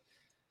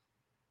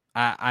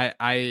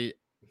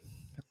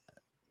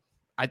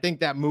think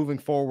that moving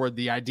forward,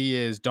 the idea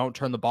is don't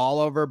turn the ball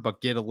over,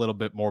 but get a little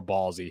bit more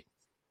ballsy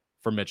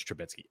for Mitch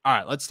Trubisky. All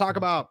right, let's talk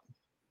about,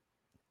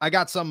 I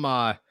got some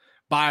buy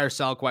or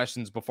sell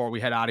questions before we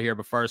head out of here.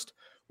 But first,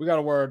 we got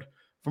a word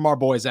from our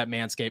boys at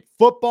Manscaped.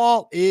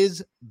 Football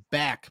is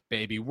back,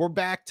 baby. We're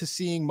back to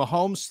seeing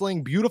Mahomes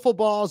sling beautiful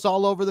balls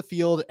all over the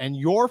field, and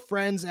your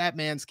friends at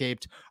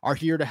Manscaped are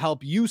here to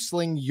help you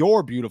sling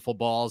your beautiful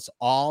balls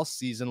all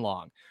season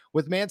long.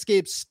 With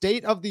Manscaped's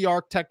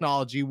state-of-the-art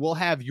technology, we'll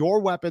have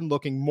your weapon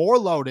looking more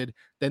loaded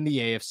than the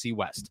AFC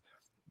West.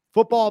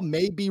 Football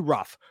may be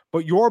rough,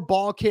 but your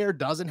ball care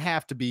doesn't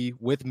have to be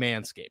with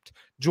Manscaped.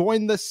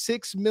 Join the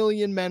 6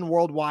 million men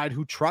worldwide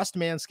who trust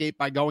Manscaped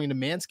by going to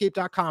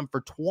manscaped.com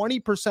for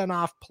 20%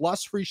 off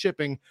plus free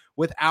shipping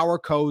with our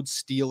code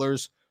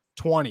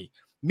STEELERS20.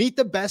 Meet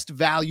the best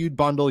valued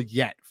bundle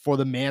yet for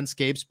the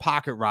Manscaped's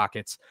Pocket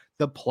Rockets,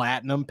 the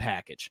Platinum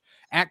Package.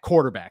 At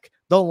quarterback,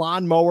 the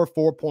Lawnmower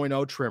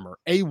 4.0 trimmer,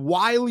 a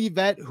wily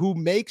vet who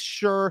makes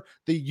sure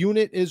the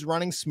unit is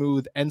running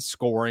smooth and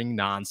scoring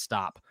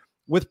nonstop.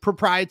 With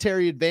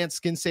proprietary advanced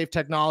skin-safe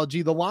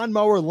technology, the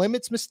lawnmower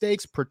limits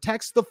mistakes,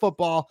 protects the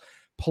football,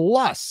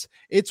 plus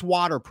it's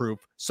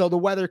waterproof, so the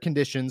weather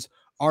conditions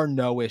are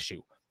no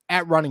issue.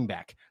 At running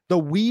back, the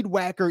Weed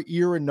Whacker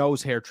ear and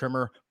nose hair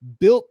trimmer,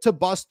 built to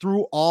bust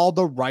through all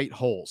the right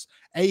holes.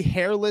 A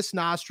hairless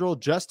nostril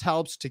just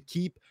helps to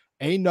keep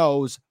a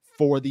nose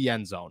for the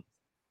end zone.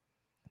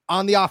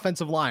 On the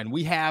offensive line,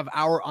 we have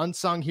our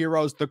unsung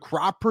heroes, the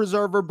Crop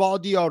Preserver Ball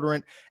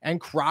Deodorant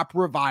and Crop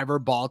Reviver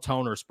Ball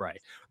Toner Spray,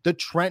 the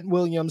Trent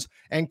Williams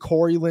and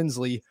Corey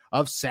Lindsley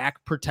of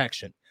Sack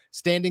Protection,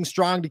 standing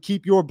strong to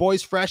keep your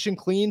boys fresh and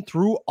clean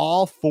through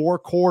all four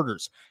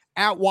quarters.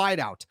 At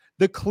wideout,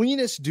 the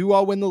cleanest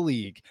duo in the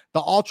league,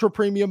 the Ultra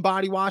Premium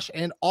Body Wash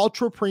and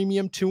Ultra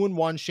Premium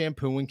 2-in-1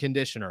 Shampoo and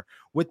Conditioner.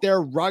 With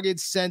their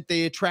rugged scent,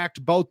 they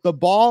attract both the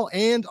ball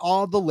and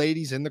all the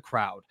ladies in the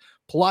crowd.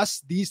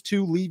 Plus, these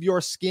two leave your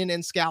skin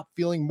and scalp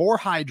feeling more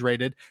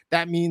hydrated.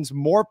 That means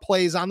more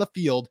plays on the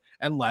field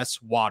and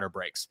less water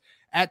breaks.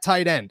 At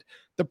tight end,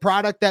 the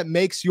product that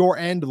makes your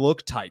end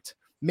look tight.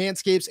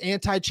 Manscaped's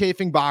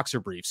anti-chafing boxer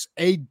briefs,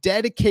 a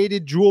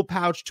dedicated jewel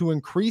pouch to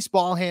increase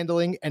ball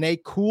handling, and a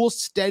cool,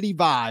 steady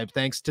vibe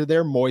thanks to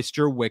their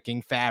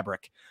moisture-wicking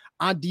fabric.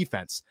 On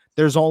defense,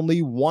 there's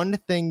only one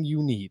thing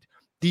you need: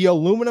 the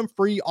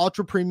aluminum-free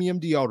ultra-premium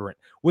deodorant.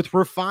 With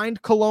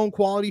refined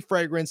cologne-quality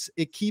fragrance,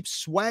 it keeps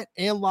sweat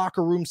and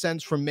locker room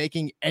scents from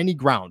making any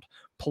ground.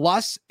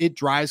 Plus, it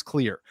dries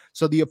clear,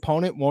 so the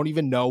opponent won't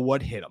even know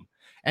what hit them.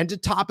 And to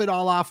top it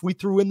all off, we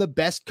threw in the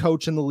best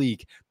coach in the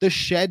league, the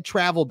Shed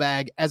Travel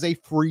Bag, as a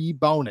free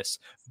bonus.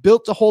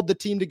 Built to hold the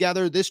team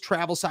together, this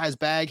travel-size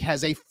bag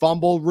has a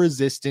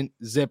fumble-resistant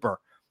zipper.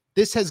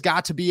 This has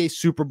got to be a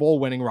Super Bowl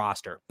winning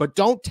roster, but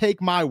don't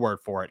take my word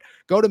for it.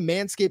 Go to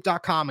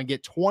manscaped.com and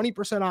get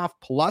 20% off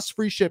plus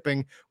free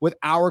shipping with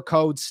our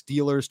code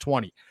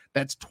Steelers20.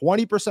 That's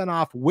 20%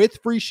 off with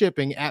free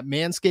shipping at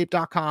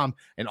manscaped.com.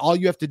 And all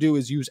you have to do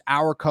is use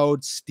our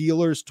code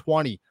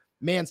Steelers20.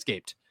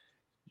 Manscaped,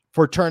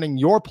 for turning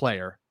your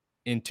player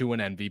into an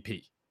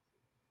MVP.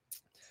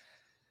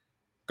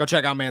 Go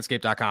check out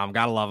manscaped.com.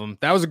 Gotta love them.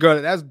 That was a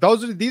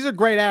good, these are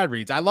great ad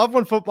reads. I love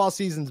when football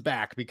season's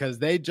back because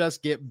they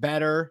just get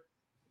better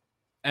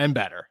and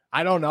better.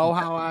 I don't know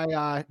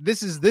how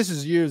this is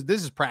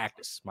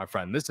practice, my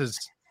friend. This is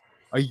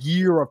a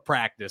year of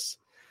practice.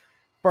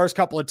 First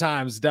couple of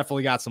times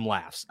definitely got some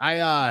laughs.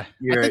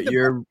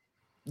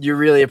 You're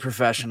really a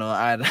professional.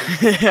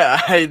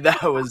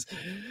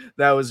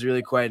 That was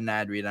really quite an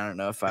ad read. I don't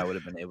know if I would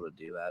have been able to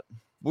do that.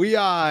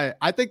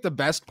 I think the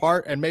best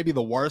part and maybe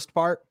the worst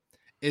part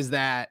is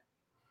that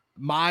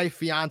my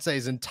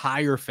fiance's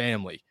entire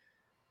family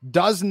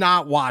does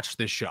not watch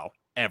this show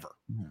ever.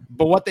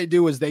 But what they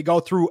do is they go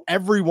through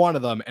every one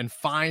of them and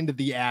find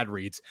the ad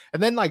reads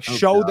and then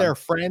show their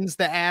friends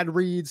the ad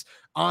reads,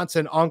 aunts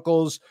and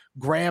uncles,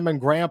 Graham and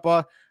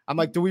grandpa. I'm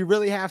like, do we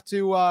really have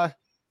to, I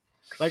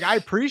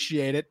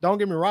appreciate it. Don't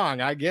get me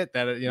wrong. I get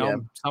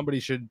that, somebody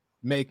should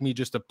make me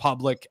just a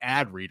public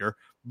ad reader,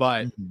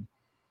 but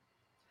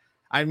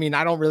I mean,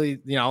 I don't really,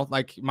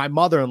 my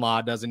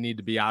mother-in-law doesn't need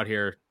to be out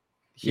here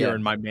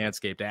hearing my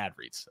Manscaped ad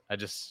reads.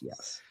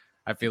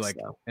 I feel like,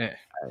 so.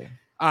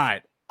 All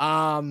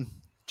right.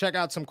 Check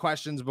out some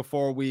questions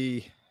before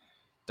we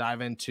dive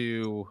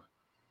into,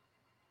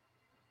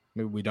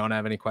 maybe we don't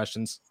have any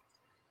questions.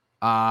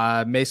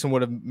 Mason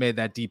would have made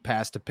that deep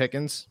pass to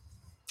Pickens.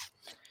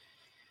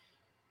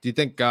 Do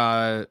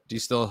you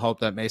still hope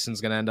that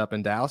Mason's going to end up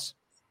in Dallas?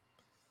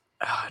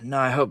 No,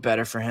 I hope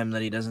better for him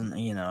that he doesn't,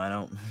 I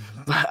don't,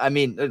 I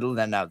mean, no,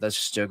 that's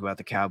just a joke about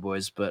the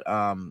Cowboys, but,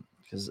 I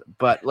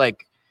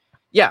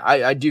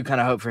do kind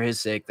of hope for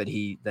his sake that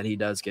he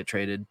does get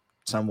traded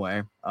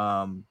somewhere.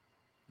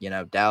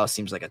 Dallas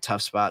seems like a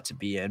tough spot to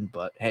be in,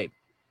 but hey,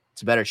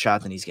 it's a better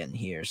shot than he's getting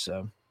here.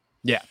 So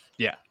yeah.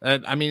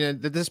 I mean,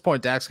 at this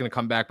point, Dak's going to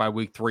come back by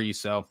week 3.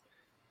 So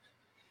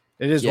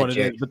it is what it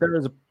is, but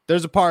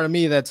there's a part of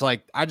me that's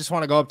like, I just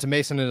want to go up to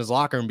Mason in his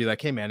locker and be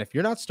like, hey man, if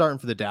you're not starting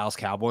for the Dallas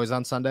Cowboys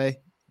on Sunday,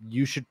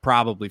 you should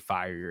probably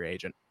fire your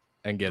agent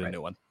and get a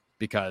new one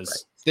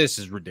because this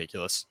is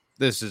ridiculous.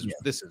 This is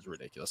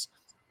ridiculous.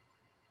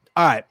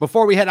 All right.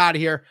 Before we head out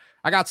of here,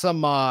 I got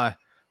some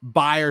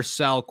buy or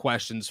sell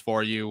questions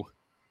for you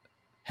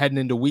heading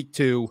into week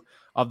 2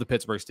 of the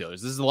Pittsburgh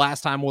Steelers. This is the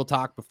last time we'll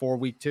talk before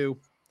week 2.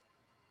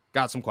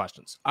 Got some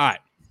questions. All right.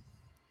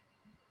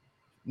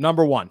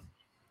 Number 1,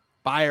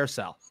 buy or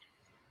sell.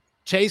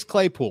 Chase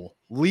Claypool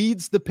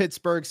leads the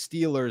Pittsburgh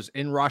Steelers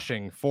in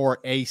rushing for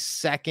a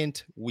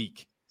second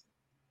week.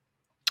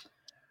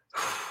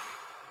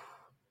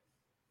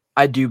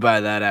 I do buy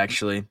that,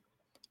 actually.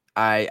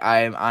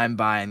 I'm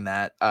buying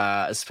that,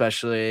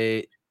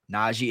 especially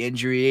Najee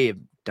injury.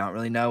 Don't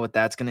really know what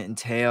that's going to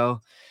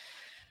entail.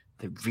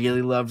 They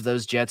really love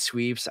those jet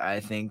sweeps. I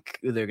think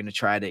they're going to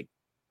try to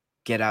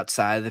get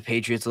outside of the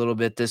Patriots a little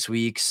bit this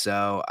week.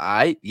 So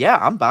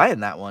I'm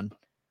buying that one.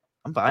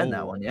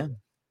 Yeah.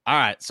 All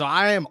right. So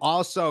I am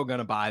also going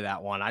to buy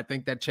that one. I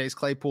think that Chase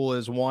Claypool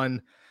is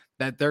one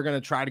that they're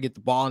going to try to get the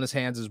ball in his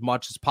hands as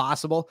much as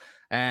possible.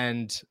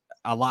 And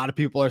a lot of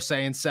people are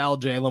saying sell.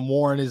 Jaylen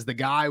Warren is the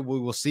guy. We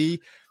will see.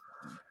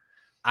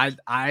 I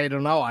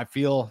don't know. I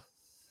feel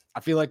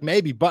like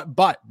maybe, but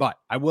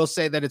I will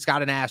say that it's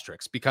got an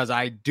asterisk because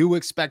I do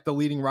expect the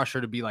leading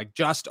rusher to be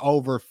just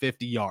over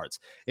 50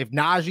 yards. If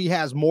Najee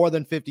has more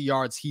than 50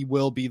 yards, he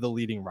will be the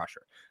leading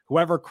rusher.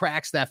 Whoever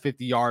cracks that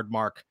 50-yard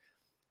mark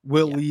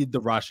will lead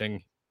the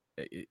rushing,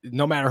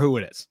 no matter who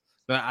it is.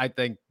 But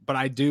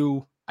I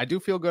do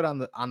feel good on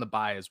the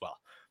buy as well.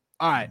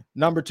 All right,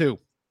 number 2.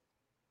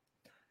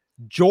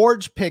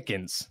 George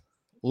Pickens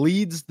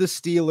leads the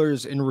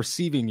Steelers in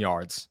receiving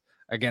yards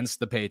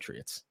against the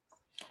Patriots.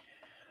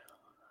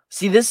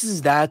 See,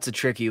 that's a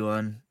tricky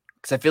one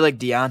because I feel like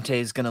Deontay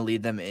is going to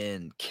lead them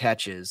in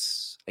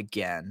catches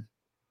again.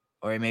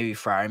 Or maybe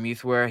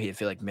Freiermuth were. I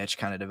feel like Mitch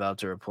kind of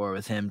developed a rapport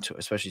with him,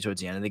 especially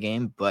towards the end of the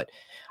game. But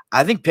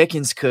I think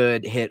Pickens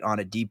could hit on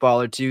a deep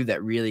ball or two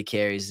that really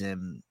carries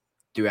him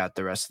throughout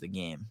the rest of the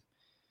game.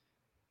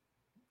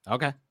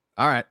 Okay.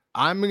 All right.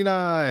 I'm going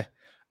to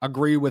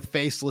agree with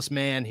Faceless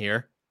Man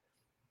here.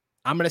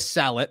 I'm going to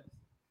sell it.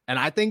 And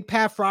I think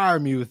Pat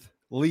Freiermuth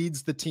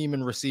leads the team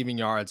in receiving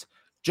yards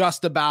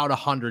just about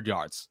 100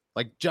 yards.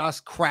 Like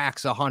just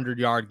cracks a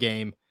 100-yard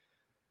game.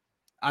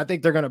 I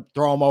think they're going to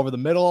throw him over the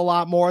middle a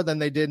lot more than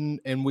they did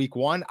in week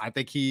 1. I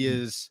think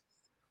he's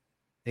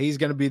going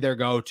to be their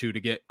go-to to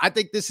get. I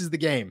think this is the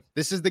game.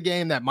 This is the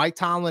game that Mike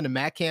Tomlin and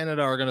Matt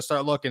Canada are going to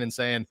start looking and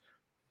saying,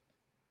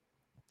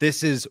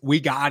 we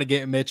got to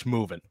get Mitch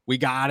moving. We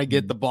got to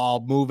get the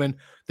ball moving.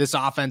 This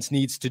offense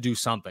needs to do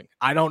something.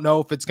 I don't know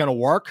if it's going to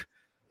work,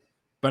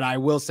 but I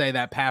will say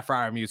that Pat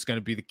Freiermuth is going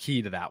to be the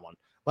key to that one.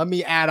 Let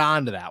me add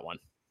on to that one.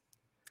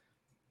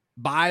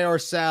 Buy or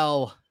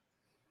sell.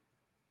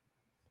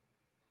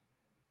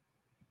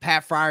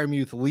 Pat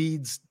Freiermuth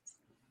leads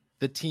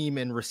the team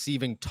in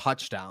receiving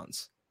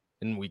touchdowns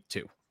in week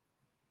 2.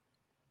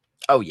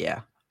 Oh,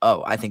 yeah.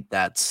 Oh, I think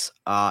that's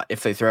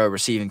if they throw a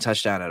receiving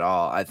touchdown at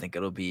all, I think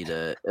it'll be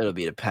to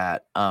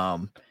Pat.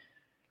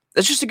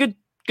 That's just a good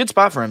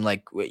spot for him.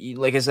 Like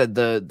I said,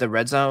 the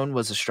red zone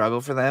was a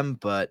struggle for them,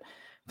 but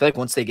I feel like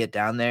once they get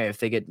down there, if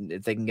they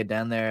can get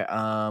down there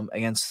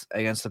against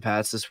the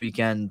Pats this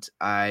weekend,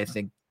 I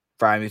think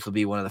Freiermuth will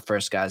be one of the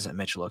first guys that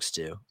Mitch looks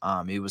to.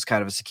 He was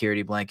kind of a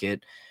security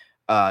blanket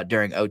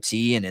during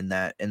OT and in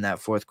that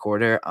fourth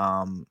quarter.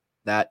 I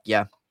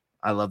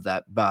love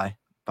that. Buy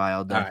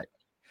all day. All right.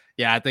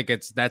 Yeah, I think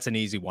that's an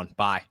easy one.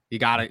 Buy. You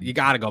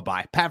gotta go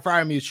buy. Pat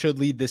Freiermuth should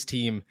lead this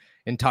team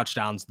in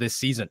touchdowns this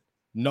season.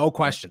 No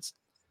questions.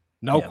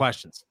 No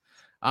questions.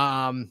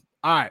 All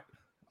right.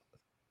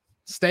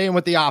 Staying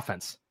with the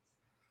offense.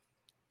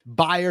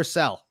 Buy or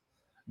sell.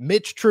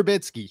 Mitch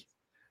Trubisky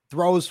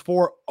throws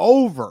for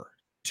over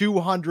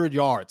 200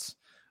 yards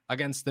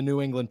against the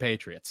New England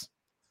Patriots.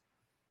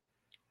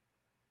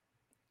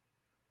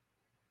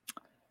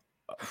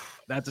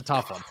 That's a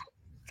tough one.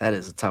 That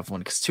is a tough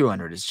one because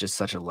 200 is just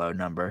such a low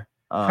number.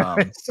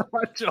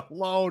 Such a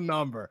low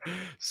number.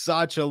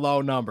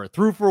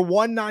 Threw for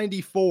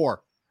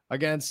 194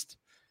 against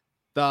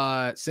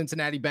the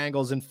Cincinnati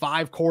Bengals in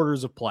 5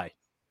 quarters of play.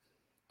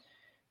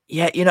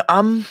 Yeah,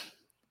 I'm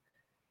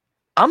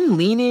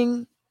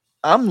leaning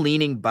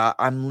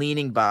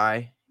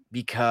by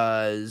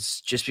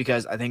because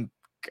I think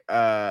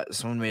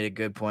someone made a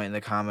good point in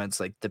the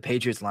comments. Like the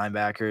Patriots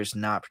linebackers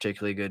not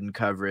particularly good in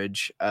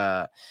coverage.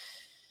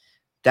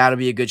 That'll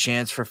be a good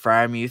chance for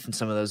Freiermuth and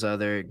some of those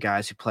other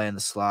guys who play in the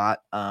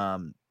slot. I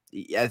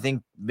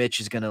think Mitch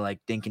is gonna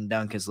like dink and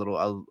dunk his a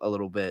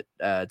little bit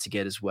to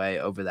get his way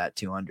over that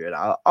 200.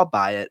 I'll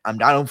buy it. I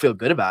don't feel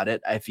good about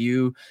it. If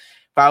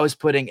I was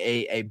putting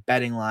a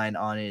betting line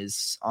on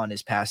his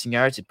passing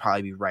yards, it'd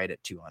probably be right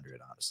at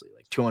 200, honestly,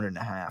 like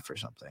 200.5 or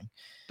something.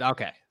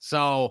 Okay.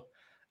 So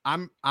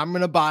I'm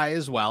going to buy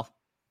as well.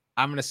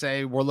 I'm going to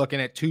say we're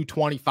looking at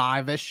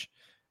 225-ish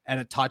and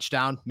a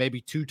touchdown,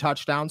 maybe 2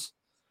 touchdowns.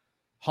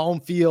 Home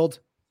field,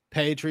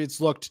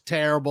 Patriots looked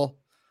terrible.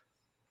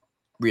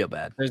 Real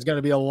bad. There's going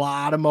to be a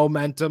lot of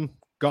momentum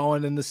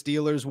going in the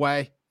Steelers'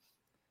 way.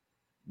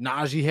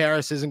 Najee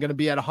Harris isn't going to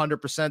be at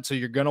 100%, so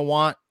you're going to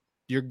want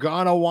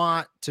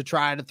to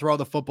try to throw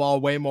the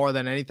football way more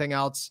than anything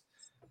else.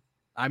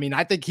 I mean,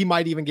 I think he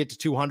might even get to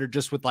 200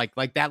 just with like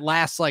that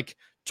last like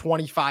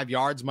 25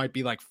 yards might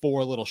be like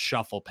 4 little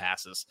shuffle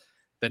passes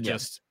that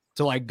just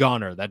to like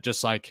Gunner that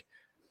just like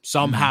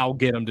somehow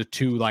get him to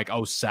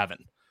 207.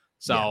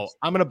 So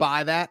I'm gonna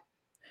buy that.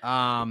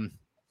 I'm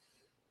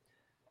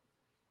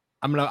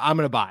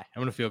gonna buy.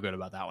 I'm gonna feel good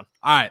about that one.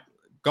 All right,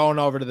 going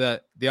over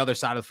to the other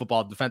side of the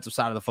football, defensive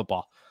side of the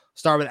football.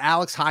 Start with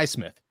Alex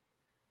Highsmith.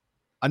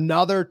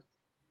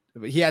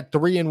 He had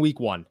 3 in week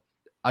 1.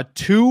 A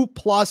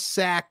 2+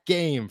 sack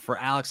game for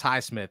Alex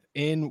Highsmith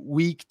in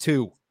week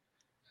 2.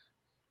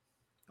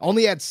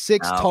 Only had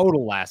 6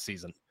 total last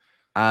season.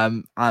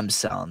 I'm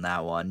selling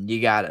that one.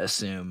 You gotta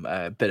assume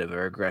a bit of a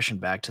regression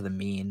back to the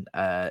mean.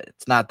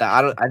 It's not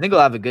that I think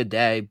he'll have a good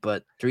day,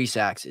 but 3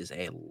 sacks is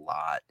a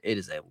lot. It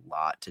is a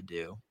lot to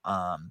do.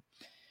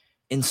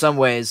 In some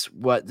ways,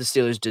 what the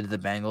Steelers did to the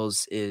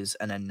Bengals is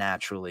an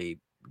unnaturally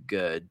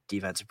good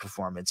defensive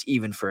performance,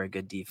 even for a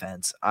good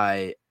defense.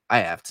 I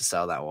have to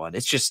sell that one.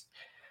 It's just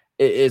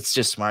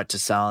smart to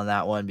sell on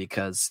that one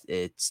because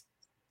he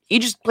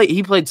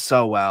played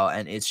so well,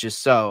 and it's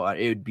just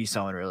it would be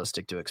so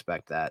unrealistic to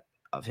expect that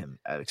of him.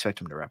 I expect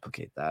him to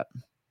replicate that.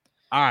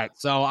 All right,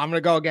 so I'm gonna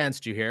go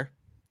against you here.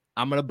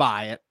 I'm gonna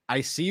buy it.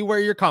 I see where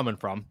you're coming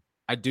from.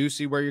 I do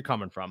see where you're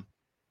coming from.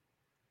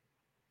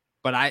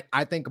 But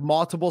I think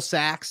multiple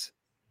sacks.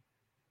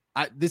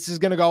 This is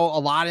going to go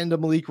a lot into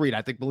Malik Reed.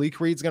 I think Malik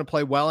Reed's going to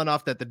play well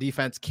enough that the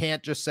defense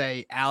can't just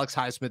say Alex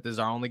Highsmith is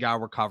our only guy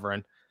we're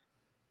covering.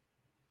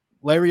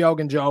 Larry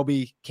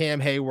Ogunjobi, Cam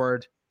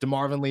Hayward,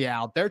 DeMarvin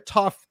Leal, they're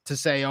tough to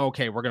say,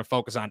 okay, we're going to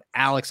focus on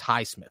Alex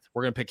Highsmith.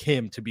 We're going to pick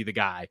him to be the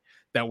guy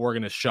that we're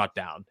going to shut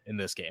down in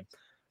this game.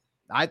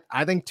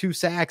 I think 2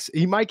 sacks.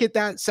 He might get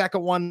that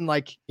second one.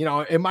 Like,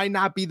 it might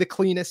not be the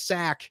cleanest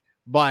sack,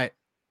 but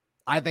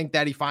I think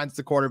that he finds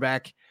the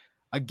quarterback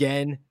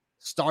again,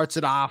 starts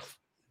it off,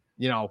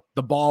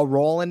 the ball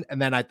rolling.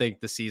 And then I think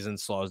the season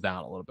slows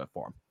down a little bit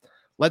for him.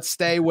 Let's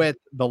stay with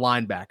the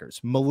linebackers.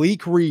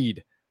 Malik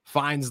Reed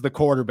finds the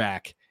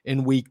quarterback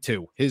in week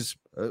 2, his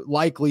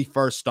likely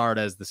first start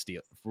as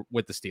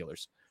with the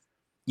Steelers.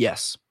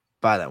 Yes.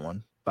 Buy that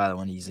one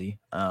easy.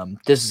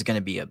 This is going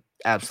to be an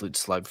absolute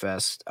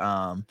slugfest.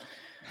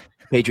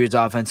 Patriots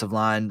offensive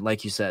line,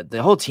 like you said,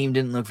 the whole team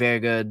didn't look very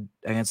good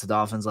against the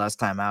Dolphins last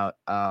time out.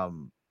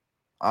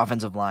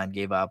 Offensive line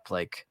gave up.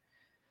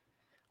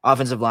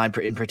 Offensive line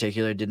in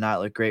particular did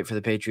not look great for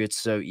the Patriots.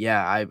 So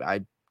yeah,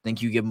 I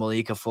think you give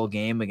Malik a full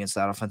game against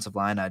that offensive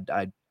line.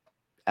 I'd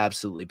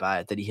absolutely buy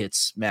it that he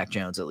hits Mac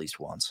Jones at least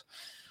once.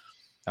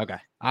 Okay,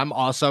 I'm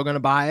also going to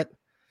buy it.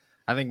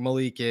 I think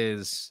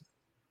Malik's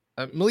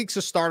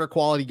a starter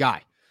quality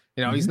guy.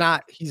 He's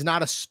not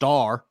a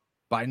star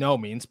by no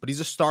means, but he's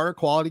a starter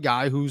quality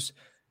guy who's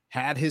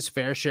had his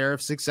fair share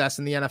of success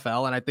in the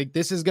NFL. And I think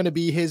this is going to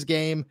be his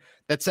game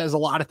that says a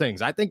lot of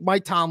things. I think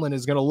Mike Tomlin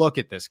is going to look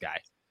at this guy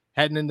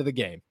heading into the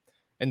game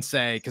and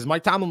say, because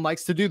Mike Tomlin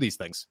likes to do these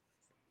things.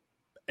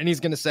 And he's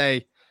going to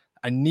say,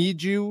 I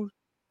need you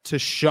to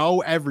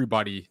show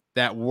everybody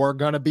that we're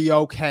going to be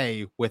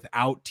okay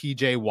without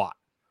TJ Watt.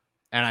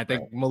 And I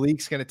think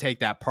Malik's going to take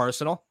that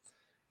personal,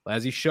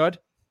 as he should.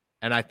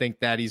 And I think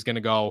that he's going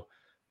to go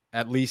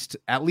at least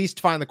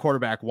find the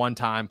quarterback one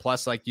time.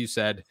 Plus, like you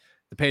said,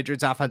 the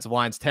Patriots offensive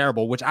line's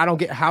terrible, which I don't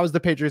get. How is the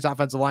Patriots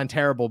offensive line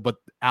terrible, but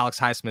Alex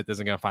Highsmith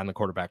isn't going to find the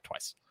quarterback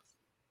twice?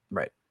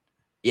 Right.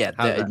 Yeah.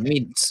 I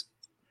mean,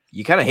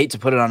 you kind of hate to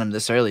put it on him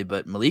this early,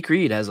 but Malik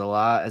Reed has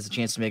a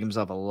chance to make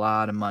himself a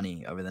lot of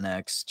money over the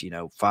next,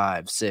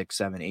 5, 6,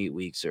 7, 8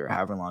 weeks, or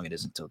however long it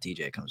is until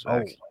TJ comes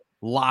back. Oh,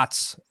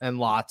 lots and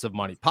lots of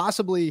money.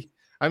 Possibly.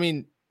 I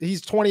mean,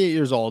 he's 28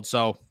 years old,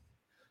 so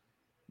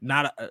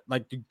not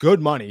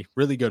good money,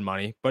 really good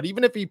money. But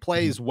even if he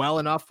plays well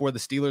enough where the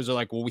Steelers are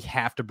like, well, we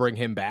have to bring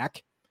him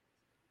back,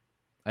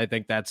 I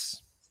think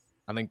that's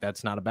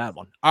not a bad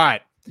one. All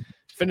right,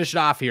 finish it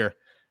off here.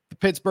 The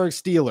Pittsburgh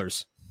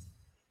Steelers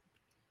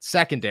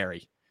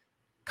secondary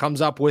comes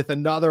up with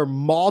another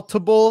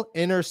multiple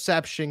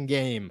interception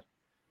game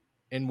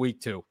in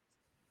week 2.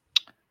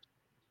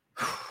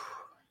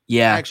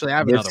 Yeah, actually, I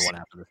have another one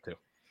after this too.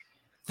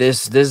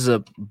 This is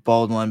a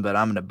bold one, but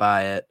I'm going to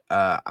buy it.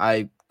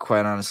 I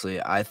quite honestly,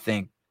 I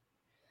think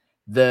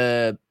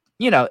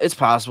it's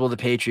possible the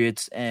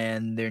Patriots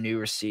and their new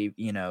receiver,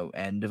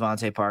 and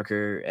Devontae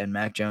Parker and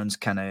Mac Jones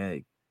kind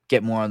of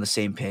get more on the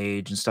same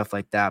page and stuff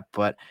like that.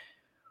 But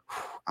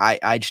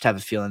I just have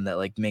a feeling that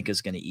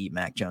Minka's going to eat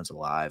Mac Jones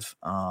alive.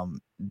 I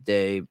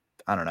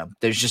don't know.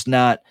 There's just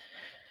not.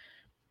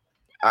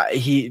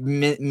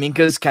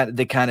 Minka's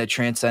the kind of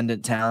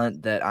transcendent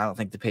talent that I don't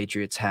think the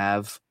Patriots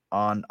have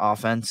on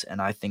offense,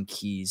 and I think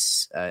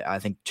I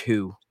think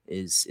 2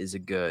 is a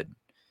good.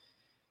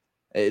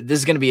 This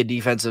is going to be a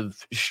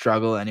defensive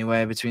struggle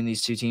anyway between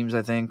these two teams,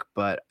 I think.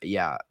 But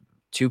yeah,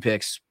 2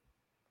 picks,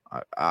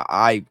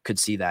 I could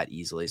see that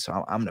easily. So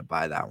I'm going to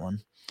buy that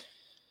one.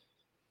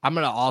 I'm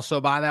going to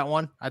also buy that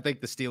one. I think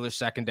the Steelers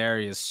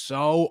secondary is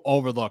so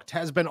overlooked,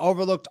 has been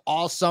overlooked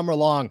all summer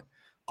long.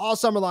 All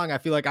summer long, I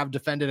feel like I've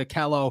defended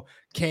Akello,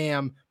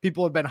 Cam.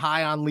 People have been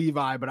high on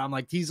Levi, but I'm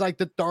like, he's like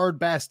the 3rd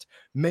best.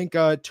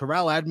 Minkah,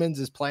 Terrell Edmonds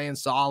is playing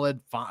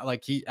solid. I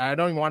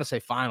don't even want to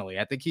say finally.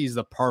 I think he's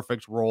the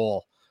perfect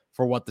role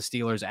for what the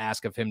Steelers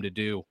ask of him to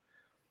do.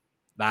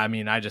 I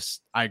mean, I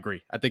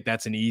agree. I think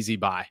that's an easy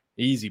buy.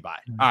 Easy buy.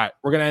 All right,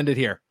 we're going to end it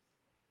here.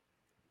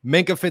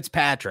 Minkah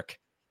Fitzpatrick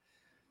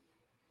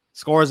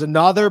scores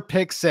another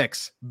pick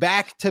 6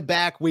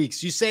 back-to-back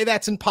weeks. You say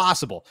that's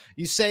impossible.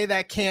 You say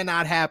that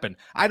cannot happen.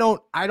 I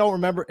don't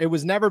remember. It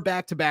was never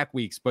back-to-back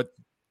weeks, but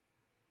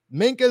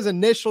Minkah's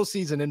initial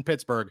season in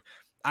Pittsburgh,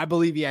 I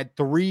believe he had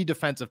 3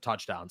 defensive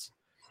touchdowns.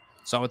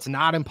 So it's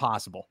not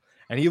impossible.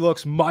 And he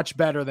looks much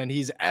better than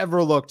he's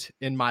ever looked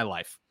in my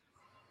life.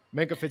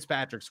 Minkah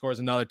Fitzpatrick scores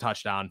another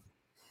touchdown.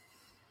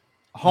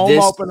 Home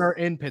opener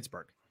in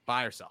Pittsburgh.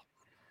 Buy or sell?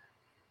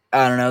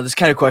 I don't know. This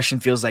kind of question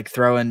feels like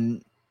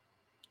throwing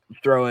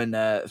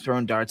darts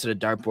at a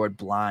dartboard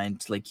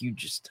blind.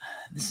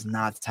 This is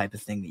not the type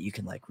of thing that you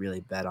can really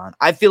bet on.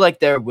 I feel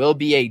like there will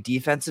be a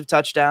defensive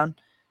touchdown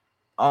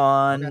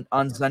on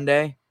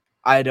Sunday.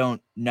 I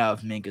don't know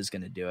if Minkah's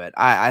going to do it.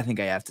 I think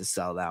I have to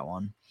sell that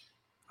one.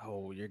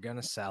 Oh, you're going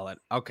to sell it.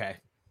 Okay.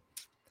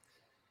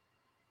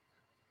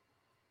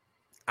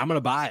 I'm going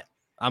to buy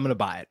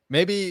it.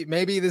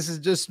 Maybe this is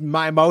just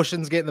my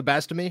emotions getting the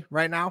best of me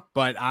right now,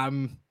 but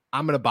I'm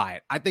going to buy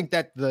it. I think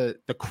that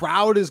the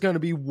crowd is going to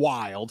be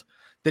wild.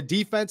 The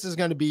defense is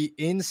going to be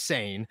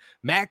insane.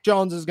 Mac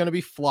Jones is going to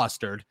be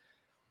flustered.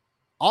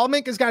 All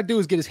Minkah's got to do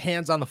is get his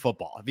hands on the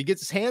football. If he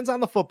gets his hands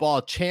on the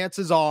football,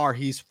 chances are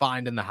he's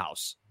finding the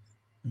house.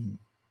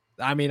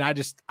 I mean, I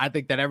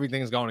think that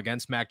everything is going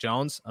against Mac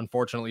Jones,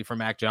 unfortunately for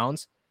Mac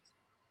Jones.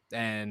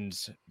 And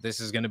this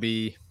is going to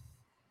be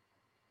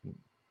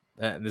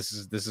this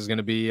is going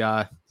to be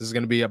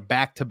a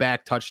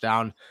back-to-back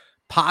touchdown,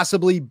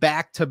 possibly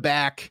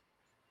back-to-back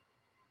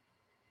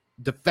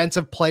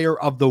defensive player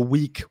of the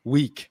week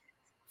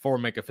for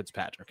Minkah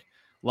Fitzpatrick.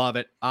 Love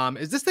it.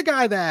 Is this the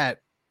guy that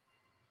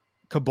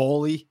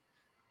Kaboli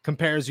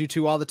compares you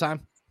to all the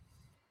time?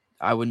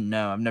 I wouldn't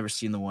know. I've never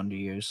seen the Wonder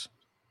Years.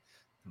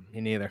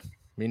 Me neither.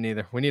 We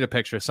need a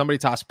picture. Somebody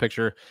toss a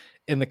picture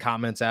in the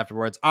comments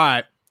afterwards. All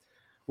right.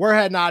 We're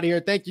heading out of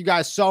here. Thank you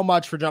guys so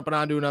much for jumping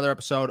on to another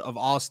episode of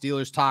All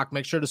Steelers Talk.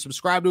 Make sure to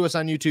subscribe to us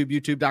on YouTube,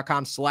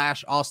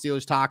 youtube.com/All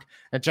Steelers Talk,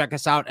 and check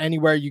us out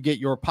anywhere you get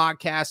your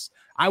podcasts.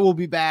 I will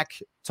be back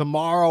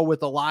tomorrow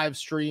with a live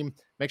stream.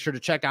 Make sure to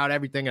check out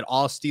everything at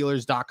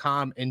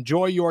allsteelers.com.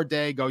 Enjoy your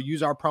day. Go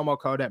use our promo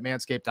code at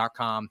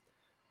manscaped.com.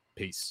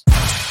 Peace.